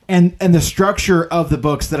books and the structure of the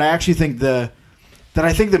books that I actually think the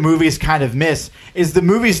movies kind of miss is the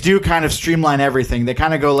movies do kind of streamline everything. They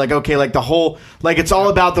kind of go it's all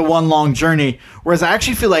about the one long journey. Whereas I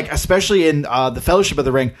actually feel like, especially in the Fellowship of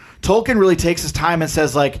the Ring, Tolkien really takes his time and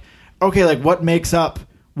says what makes up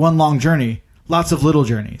one long journey? Lots of little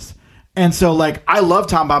journeys. And so, I love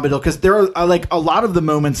Tom Bombadil because there are, a lot of the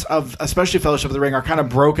moments of, especially Fellowship of the Ring, are kind of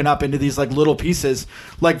broken up into these, little pieces.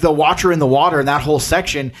 Like the Watcher in the Water and that whole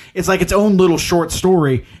section, it's like its own little short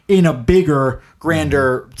story in a bigger,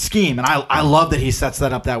 grander scheme. And I love that he sets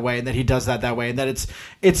that up that way and that he does that way and that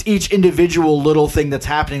it's each individual little thing that's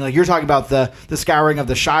happening. Like you're talking about the Scouring of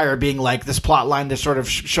the Shire being this plot line that sort of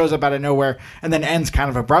shows up out of nowhere and then ends kind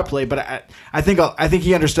of abruptly. But I think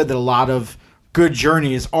he understood that a lot of good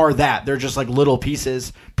journeys are that they're just little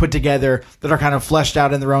pieces put together that are kind of fleshed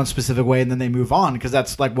out in their own specific way, and then they move on, because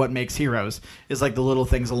that's what makes heroes is the little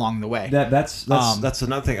things along the way. That's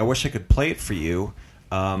another thing. I wish I could play it for you,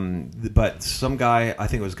 but some guy, I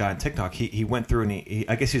think it was a guy on TikTok, he went through and he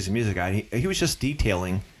I guess he's a music guy. And he was just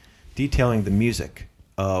detailing the music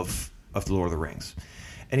of the Lord of the Rings.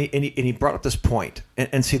 And he brought up this point,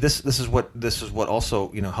 and see, this is what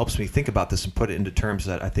also helps me think about this and put it into terms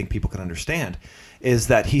that I think people can understand, is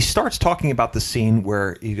that he starts talking about the scene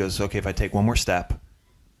where he goes, okay, if I take one more step,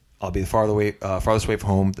 I'll be the farthest away from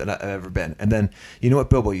home that I've ever been. And then you know what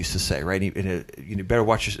Bilbo used to say, right? You better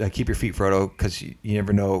watch keep your feet, Frodo, because you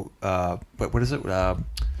never know. But what is it? Oh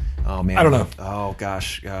man, I don't know. Oh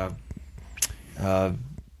gosh.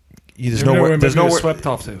 There's nowhere swept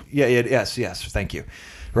off to. Yeah. Yes. Thank you.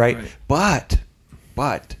 Right. But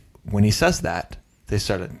when he says that, they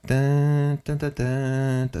started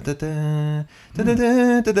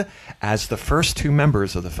as the first two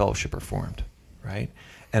members of the Fellowship are formed, right?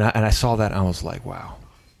 And I saw that and I was like, wow,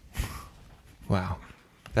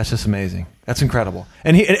 that's just amazing. That's incredible.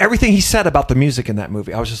 And everything he said about the music in that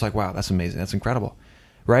movie, I was just like, wow, that's amazing. That's incredible,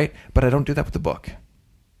 right? But I don't do that with the book.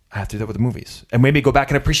 I have to do that with the movies, and maybe go back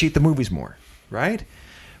and appreciate the movies more, right?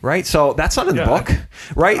 Right, so that's not in the book,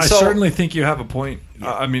 right? I certainly think you have a point.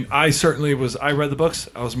 Yeah. I mean, I certainly was. I read the books.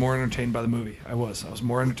 I was more entertained by the movie. I was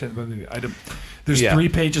more entertained by the movie. There's 3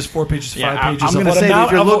 pages, 4 pages, 5 pages. I'm going to say that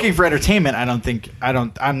if you're looking for entertainment, I'm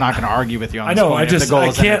not going to argue with you on this. I know.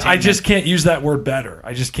 I just can't use that word better.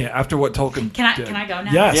 I just can't. After what Tolkien Can I go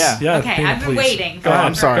now? Yes. Yeah. Okay, Athena, I've been please. waiting. Go ahead.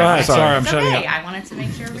 I'm sorry. Go ahead. Sorry, I'm It's shutting okay. up. I wanted to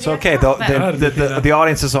make sure. It's okay. The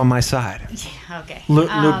audience is on my side. Okay.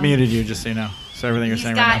 Luke muted you, just so you know. So everything you're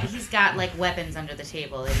saying right now. He's got like weapons under the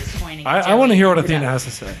table that he's pointing. I want to hear what Athena has to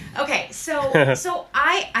say. Okay, so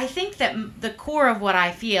I think that the core of what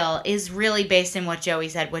I feel is really based in what Joey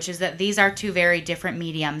said, which is that these are two very different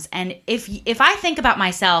mediums. And if I think about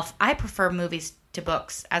myself, I prefer movies to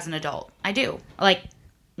books as an adult. I do. Like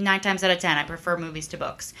 9 times out of 10, I prefer movies to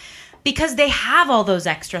books. Because they have all those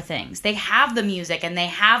extra things. They have the music and they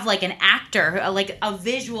have like an actor, like a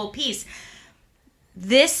visual piece.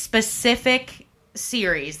 This specific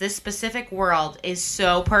series, this specific world is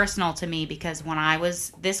so personal to me because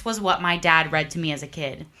this was what my dad read to me as a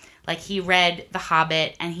kid. Like he read The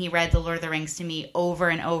Hobbit and he read The Lord of the Rings to me over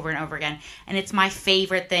and over and over again. And it's my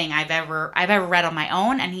favorite thing I've ever read on my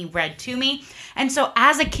own, and he read to me. And so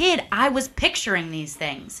as a kid, I was picturing these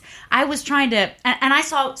things. I was trying to, and I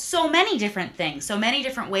saw so many different things, so many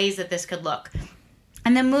different ways that this could look.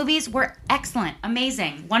 And the movies were excellent,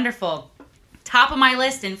 amazing, wonderful. Top of my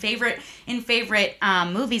list in favorite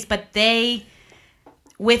movies, but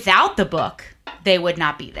without the book, they would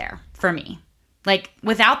not be there for me. Like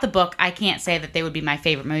without the book, I can't say that they would be my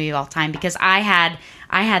favorite movie of all time because I had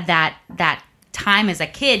that time as a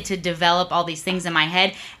kid to develop all these things in my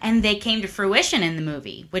head, and they came to fruition in the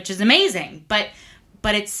movie, which is amazing. But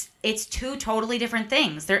it's two totally different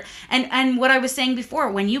things. And what I was saying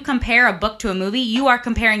before, when you compare a book to a movie, you are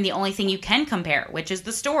comparing the only thing you can compare, which is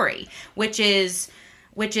the story, which is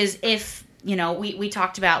if, you know, we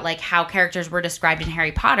talked about like how characters were described in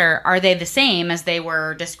Harry Potter. Are they the same as they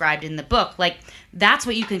were described in the book? Like that's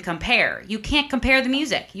what you can compare. You can't compare the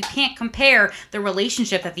music. You can't compare the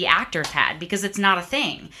relationship that the actors had because it's not a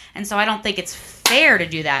thing. And so I don't think it's fair to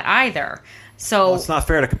do that either. So it's not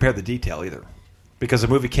fair to compare the detail either. Because a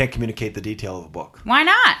movie can't communicate the detail of a book. Why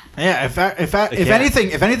not? Yeah, if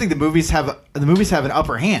anything, the movies have an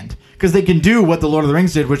upper hand because they can do what the Lord of the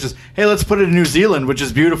Rings did, which is, hey, let's put it in New Zealand, which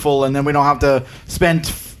is beautiful, and then we don't have to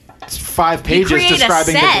spend 5 pages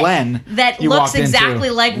describing the Glen that looks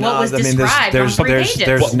exactly like what was described on 3 pages.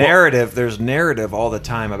 There's narrative all the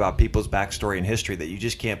time about people's backstory and history that you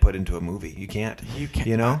just can't put into a movie. You can't.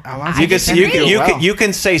 You know. You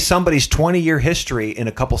can say somebody's 20-year history in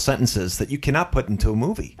a couple sentences that you cannot put into a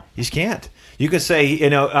movie. You just can't. You can say,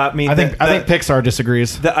 you know, I think Pixar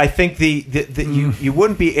disagrees. I think you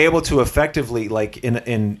wouldn't be able to effectively like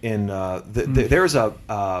there's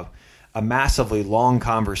a massively long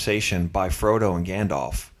conversation by Frodo and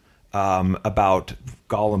Gandalf about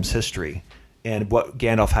Gollum's history and what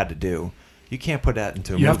Gandalf had to do. You can't put that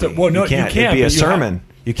into a movie. Have to. Well, no, you can't. It'd be a sermon.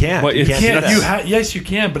 You can't. Well, yes, you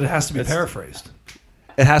can, but it has to be paraphrased.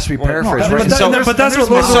 It has to be paraphrased. But that's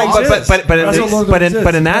what Lord of the Rings is.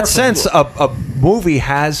 But in that sense, a movie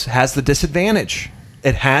has the disadvantage.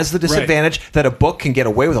 It has the disadvantage that a book can get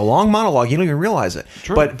away with a long monologue. You don't even realize it.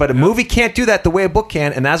 True. But a movie can't do that the way a book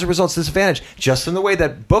can, and as a result, it's disadvantaged. Just in the way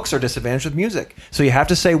that books are disadvantaged with music. So you have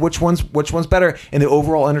to say which one's better in the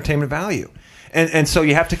overall entertainment value. And so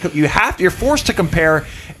you're forced to compare,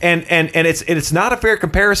 and it's not a fair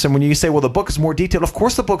comparison when you say, well, the book is more detailed. Of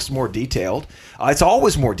course, the book's more detailed. It's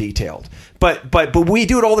always more detailed. But we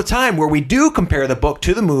do it all the time where we do compare the book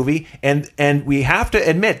to the movie, and we have to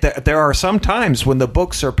admit that there are some times when the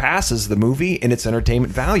book surpasses the movie in its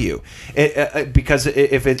entertainment value. Because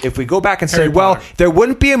if we go back and say, well, there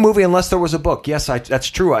wouldn't be a movie unless there was a book. Yes, that's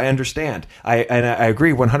true. I understand. I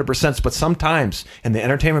agree 100%. But sometimes in the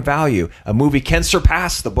entertainment value, a movie can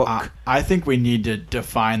surpass the book. I think we need to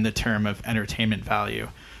define the term of entertainment value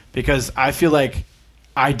because I feel like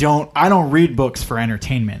I don't read books for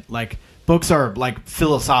entertainment. Like books are like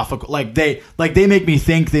philosophical. Like they make me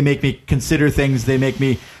think, they make me consider things,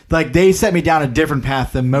 they set me down a different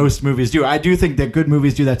path than most movies do. I do think that good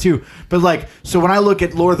movies do that too. But so when I look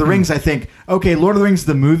at Lord of the Rings, I think, okay, Lord of the Rings,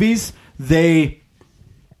 the movies, they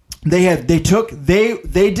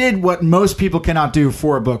did what most people cannot do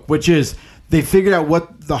for a book, which is they figured out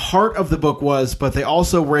what the heart of the book was, but they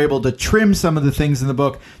also were able to trim some of the things in the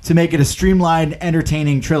book to make it a streamlined,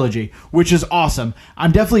 entertaining trilogy, which is awesome.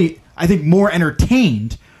 I'm definitely, I think, more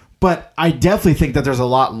entertained, but I definitely think that there's a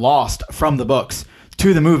lot lost from the books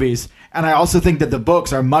to the movies. And I also think that the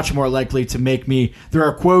books are much more likely to make me. There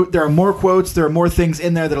are more quotes. There are more things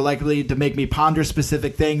in there that are likely to make me ponder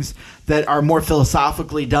specific things that are more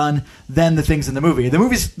philosophically done than the things in the movie. The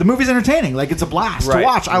movie's entertaining. Like, it's a blast to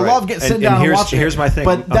watch. I love sitting down and watching. Here's my thing.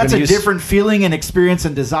 But that's a different feeling and experience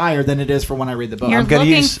and desire than it is for when I read the book. You're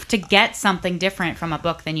looking to get something different from a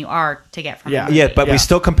book than you are to get from a movie. Yeah, but we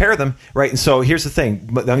still compare them, right? And so here's the thing.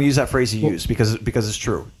 But I'm going to use that phrase you used because it's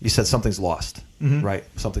true. You said something's lost, right?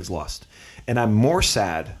 Something's lost. And I'm more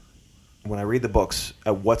sad when I read the books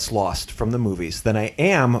at what's lost from the movies than I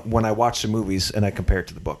am when I watch the movies and I compare it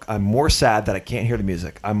to the book. I'm more sad that I can't hear the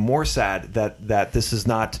music. I'm more sad that this is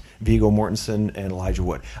not Viggo Mortensen and Elijah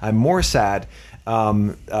Wood. I'm more sad that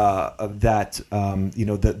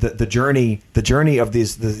the journey of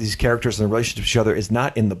these characters and the relationship to each other is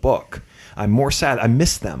not in the book. I'm more sad. I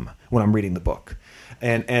miss them when I'm reading the book.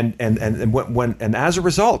 And as a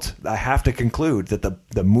result, I have to conclude that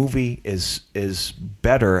the movie is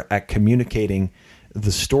better at communicating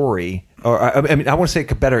the story. Or I mean, I want to say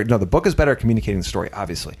better. No, the book is better at communicating the story,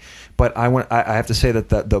 obviously. But I have to say that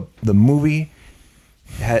the movie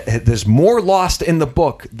there's more lost in the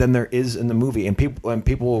book than there is in the movie, and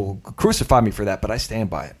people will crucify me for that, but I stand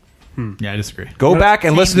by it. Yeah, I disagree. Go back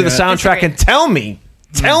and listen to the soundtrack and tell me.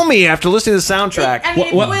 Tell me after listening to the soundtrack.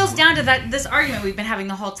 It boils down to this argument we've been having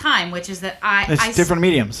the whole time, which is that it's different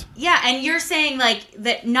mediums. Yeah, and you're saying like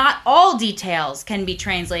that not all details can be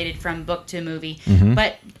translated from book to movie,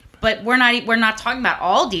 but we're not talking about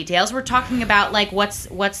all details. We're talking about like what's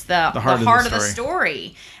the heart of the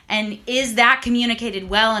story, and is that communicated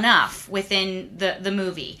well enough within the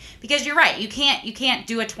movie? Because you're right, you can't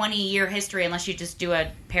do a 20-year history unless you just do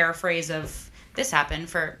a paraphrase of this happened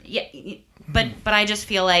for But I just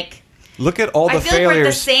feel like look at all the failures. Like we're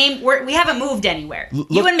the same. We haven't moved anywhere.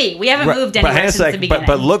 You and me, we haven't moved anywhere since the beginning.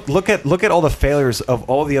 But look at all the failures of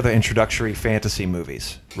all the other introductory fantasy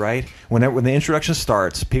movies. Right? When the introduction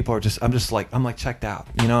starts, people are I'm like checked out.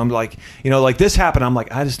 I'm like this happened. I'm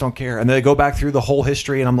like, I just don't care. And then they go back through the whole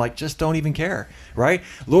history, and I'm like, just don't even care. Right?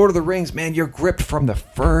 Lord of the Rings, man, you're gripped from the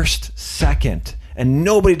first second, and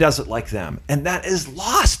nobody does it like them, and that is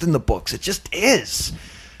lost in the books. It just is.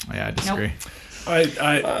 Yeah, I disagree. Nope. Go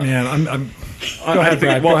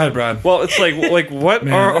ahead, Brad. Well, it's like what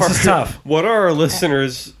this is tough. What are our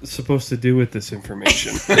listeners supposed to do with this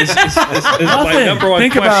information? Is my number one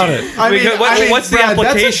Think question. about it. I mean, what's Brad, the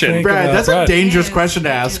application? That's a dangerous question to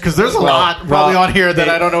ask because there's a lot probably on here that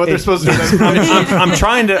I don't know what they're supposed to do. I'm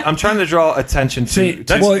trying to draw attention to.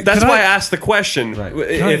 That's why I asked the question. Right.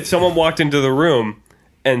 If someone walked into the room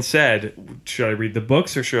and said, "Should I read the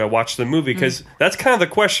books or should I watch the movie?" Because that's kind of the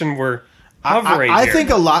question we're hovering I here. think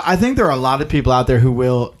there are a lot of people out there who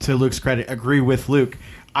will, to Luke's credit, agree with Luke.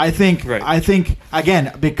 I think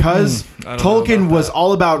again, because Tolkien was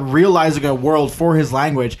all about realizing a world for his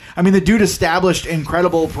language. I mean, the dude established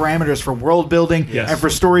incredible parameters for world building and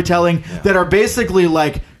for storytelling that are basically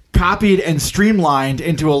like copied and streamlined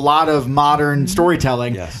into a lot of modern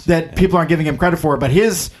storytelling that people aren't giving him credit for. But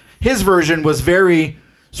his version was very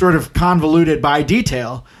sort of convoluted by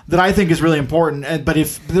detail that I think is really important. But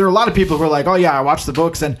if there are a lot of people who are like, oh yeah, I watched the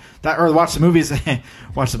books and that, or watch the movies,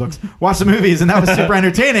 watch the movies, and that was super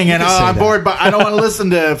entertaining, and I'm bored, but I don't want to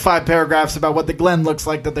listen to 5 paragraphs about what the Glen looks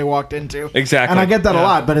like that they walked into. Exactly, and I get that a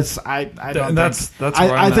lot, but it's I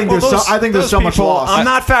think there's so much loss. I'm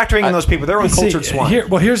not factoring in those people. They're uncultured swine.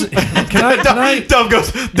 Here's can I? Dove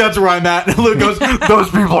goes, that's where I'm at. And Luke goes, those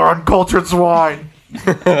people are uncultured swine.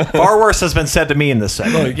 Far worse has been said to me in this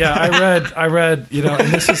segment. Look, yeah, I read,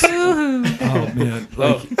 and this is oh man.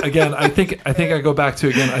 Again, I think I go back to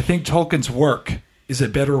I think Tolkien's work is a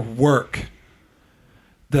better work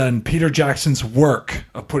than Peter Jackson's work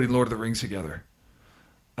of putting Lord of the Rings together.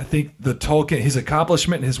 I think his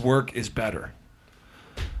accomplishment and his work is better.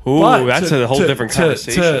 Ooh, that's a whole different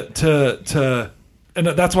conversation. And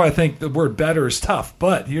that's why I think the word better is tough.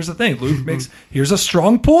 But here's the thing, Luke here's a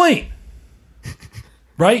strong point.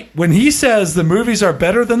 Right? When he says the movies are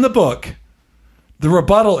better than the book, the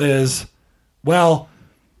rebuttal is, well,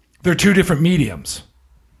 they're two different mediums.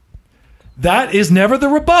 That is never the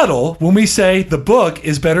rebuttal when we say the book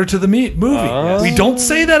is better to the movie. We don't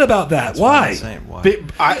say that about that. Why?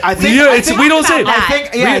 I think we don't say it. I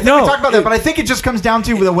think we talk about that, but I think it just comes down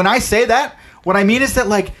to when I say that, what I mean is that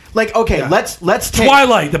let's take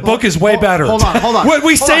Twilight. The book is way better. Hold on. When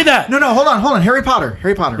we say that. No, hold on. Harry Potter,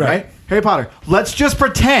 right? Harry Potter. Let's just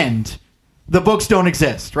pretend the books don't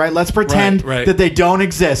exist, right? Let's pretend that they don't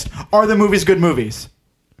exist. Are the movies good movies?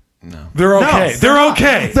 They're okay. They're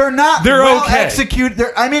okay. They're not. They're well okay. executed.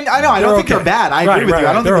 I mean, I know. I don't think they're bad. I agree with you.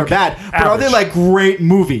 I don't think they're bad. But are they like great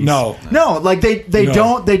movies? No. Like they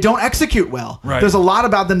don't execute well. Right. There's a lot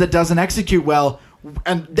about them that doesn't execute well.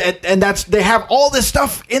 And that's they have all this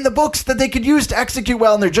stuff in the books that they could use to execute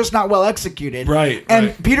well, and they're just not well executed. Right.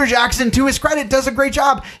 And Peter Jackson, to his credit, does a great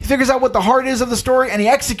job. He figures out what the heart is of the story, and he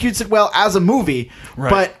executes it well as a movie.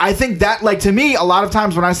 Right. But I think that, like, to me, a lot of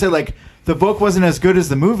times when I say like the book wasn't as good as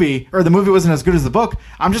the movie, or the movie wasn't as good as the book,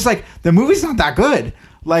 I'm just like, the movie's not that good.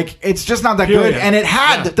 Like, it's just not that good. And it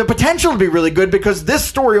had the potential to be really good because this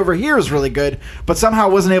story over here is really good, but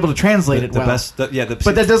somehow wasn't able to translate it well. But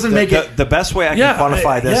that doesn't make it... The best way I can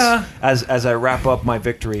quantify this as I wrap up my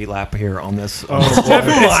victory lap here on this... It's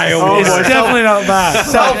definitely not bad.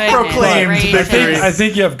 Self-proclaimed victory. I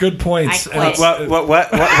think you have good points. What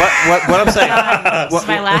I'm saying... This is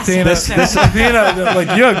my last Athena,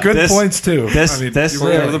 like, you have good points, too. This is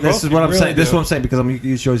what I'm saying. This is what I'm saying because I'm going to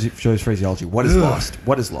use Joey's phraseology. What is lost?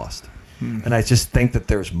 What is lost? And I just think that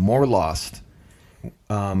there's more lost.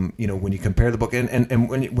 When you compare the book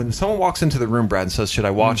and when someone walks into the room, Brad, and says, "Should I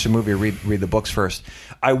watch the movie or read the books first?"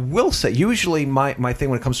 I will say, usually my thing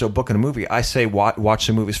when it comes to a book and a movie, I say watch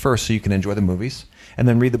the movies first so you can enjoy the movies, and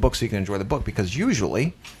then read the book so you can enjoy the book. Because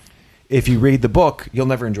usually, if you read the book, you'll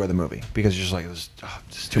never enjoy the movie because you're just like, "It's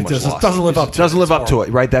too much lost." It doesn't live up to it. Doesn't live up to it,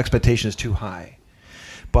 right? The expectation is too high.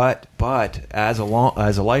 But as a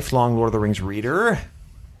lifelong Lord of the Rings reader.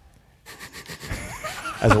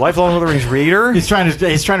 As a lifelong Lord of the Rings reader, he's trying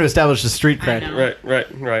to establish the street cred.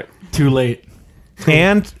 Right. Too late.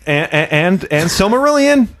 And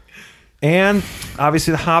Silmarillion, and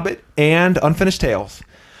obviously The Hobbit, and Unfinished Tales.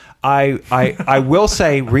 I will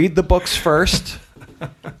say read the books first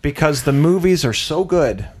because the movies are so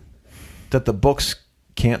good that the books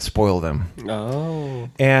can't spoil them. Oh,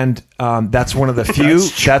 and that's one of the few.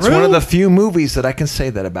 That's one of the few movies that I can say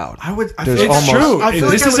that about. It's true.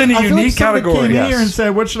 This is in a unique category. Came here and said,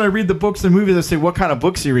 "What should I read? The books and movies?" They say, "What kind of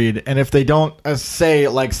books you read?" And if they don't say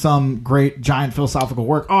like some great giant philosophical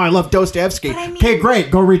work, I love Dostoevsky. Okay,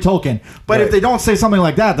 great, go read Tolkien. But if they don't say something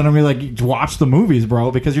like that, then I'm really like, watch the movies,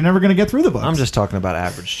 bro, because you're never going to get through the books. I'm just talking about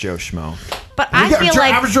average Joe Schmo. But I feel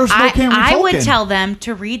like I would tell them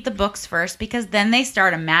to read the books first because then they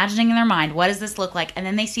start imagining in their mind, what does this look like? And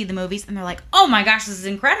then they see the movies and they're like, oh my gosh, this is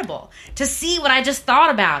incredible. To see what I just thought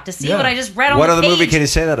about, to see what I just read on the page. What other movie can you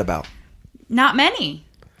say that about? Not many.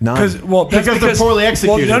 None. Because they're poorly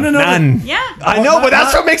executed. No. None. Yeah. I know, but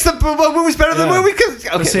that's what makes the movies better than the movie.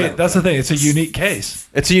 That's the thing. It's a unique case.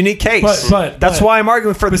 It's a unique case. But that's why I'm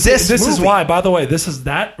arguing for this movie. This is why, by the way, this is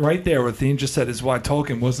that right there, what Thien just said, is why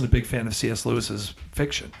Tolkien wasn't a big fan of C.S. Lewis's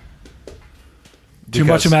fiction. Too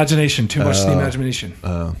much imagination. Too much the imagination.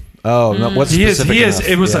 No, what's specific enough?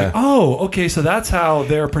 It was like, okay, so that's how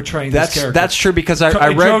they're portraying this character. That's true because I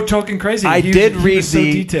read drove Tolkien crazy. I did read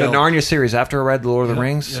the detailed. Narnia series after I read The Lord of the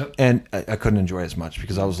Rings, and I couldn't enjoy it as much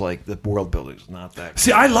because I was like, the world building is not that good.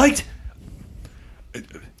 See, I liked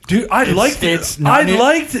the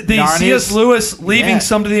C.S. Lewis leaving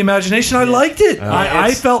some to the imagination. I liked it.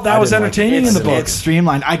 I felt that was entertaining in the book. It's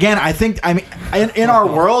streamlined. Again, I think in our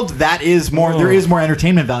world that is more. There is more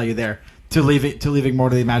entertainment value there. To leaving more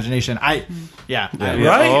to the imagination. Right?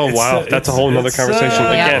 Oh, wow. That's a whole other conversation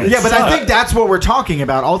again. Yeah, but I think that's what we're talking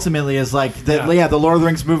about ultimately is like, the Lord of the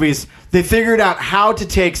Rings movies, they figured out how to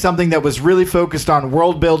take something that was really focused on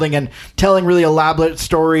world building and telling really elaborate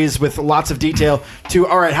stories with lots of detail to,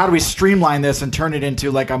 all right, how do we streamline this and turn it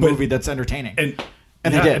into like a movie that's entertaining? And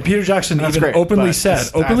they did. And Peter Jackson even great, openly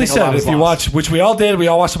said, if you watch, which we all did, we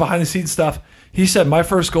all watched the behind-the-scenes stuff, he said, my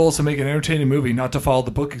first goal is to make an entertaining movie, not to follow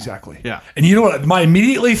the book exactly. Yeah. And you know what? My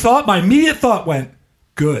immediate thought went,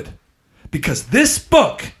 good. Because this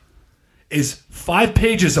book is 5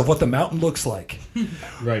 pages of what the mountain looks like.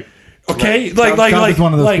 Right. Okay? Right. Like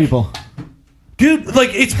one of those people. Dude,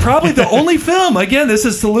 like, it's probably the only film, again, this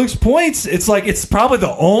is to Luke's points, it's like, it's probably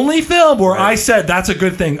the only film where I said that's a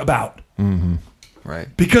good thing about. Mm-hmm. Right.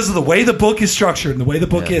 Because of the way the book is structured and the way the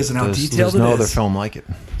book is and how detailed it is. There's no other film like it.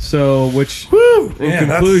 So, in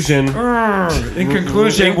conclusion,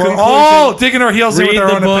 we're all digging our heels in with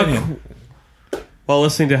our own opinion. While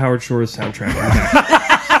listening to Howard Shore's soundtrack.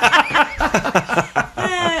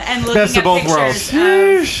 And looking Best at of both pictures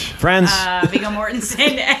worlds. Friends. Viggo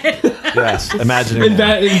Mortensen and Yes, imagining.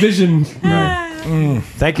 Envision. Right.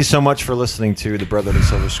 Thank you so much for listening to The Brother of the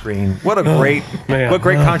Silver Screen. What great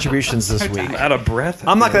contributions this week. I'm out of breath.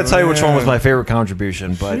 I'm not going to tell you which one was my favorite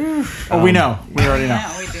contribution, but we know. We already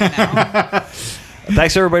know. we do know.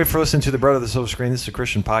 Thanks everybody for listening to The Brother of the Silver Screen. This is a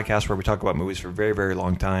Christian podcast where we talk about movies for a very, very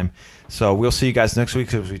long time. So we'll see you guys next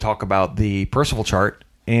week as we talk about the Percival chart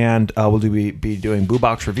and we'll be doing Boo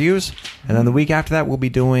Box reviews. And then the week after that, we'll be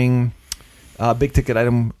doing big ticket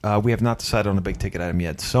item. We have not decided on a big ticket item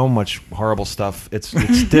yet. So much horrible stuff. It's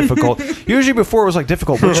difficult. Usually before it was like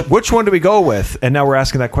difficult. Which one do we go with? And now we're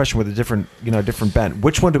asking that question with a different bent.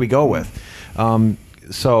 Which one do we go with?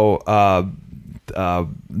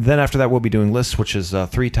 Then after that, we'll be doing lists, which is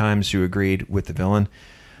 3 times you agreed with the villain.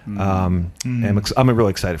 And I'm really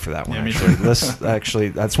excited for that one. Actually, lists, actually,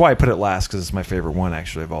 that's why I put it last, because it's my favorite one.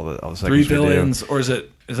 Actually, of all the 3 villains, or is that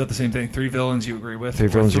the same thing? 3 villains you agree with? 3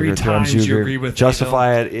 villains you agree with.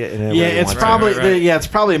 Justify it. It's probably it's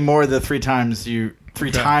probably more the 3 times you. 3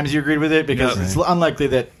 times you agreed with it, because it's unlikely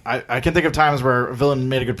that I can think of times where a villain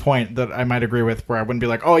made a good point that I might agree with, where I wouldn't be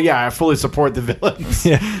like, oh yeah, I fully support the villains.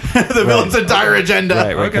 The villain's entire agenda.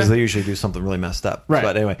 Right, because they usually do something really messed up. Right.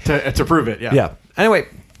 But anyway. To prove it, yeah. Anyway,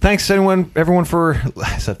 thanks everyone for...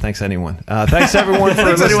 I said thanks anyone. Thanks everyone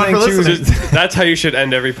for listening. That's how you should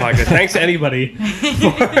end every podcast. Thanks anybody.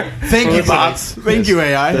 Thank you, bots. Thank you,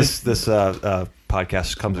 AI. This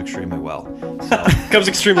podcast comes extremely well. Comes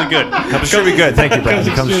extremely good. Comes extremely good. Thank you, Brad.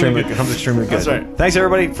 It comes extremely good. That's right. Thanks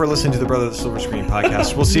everybody for listening to the Brother of the Silver Screen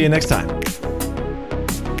podcast. We'll see you next time.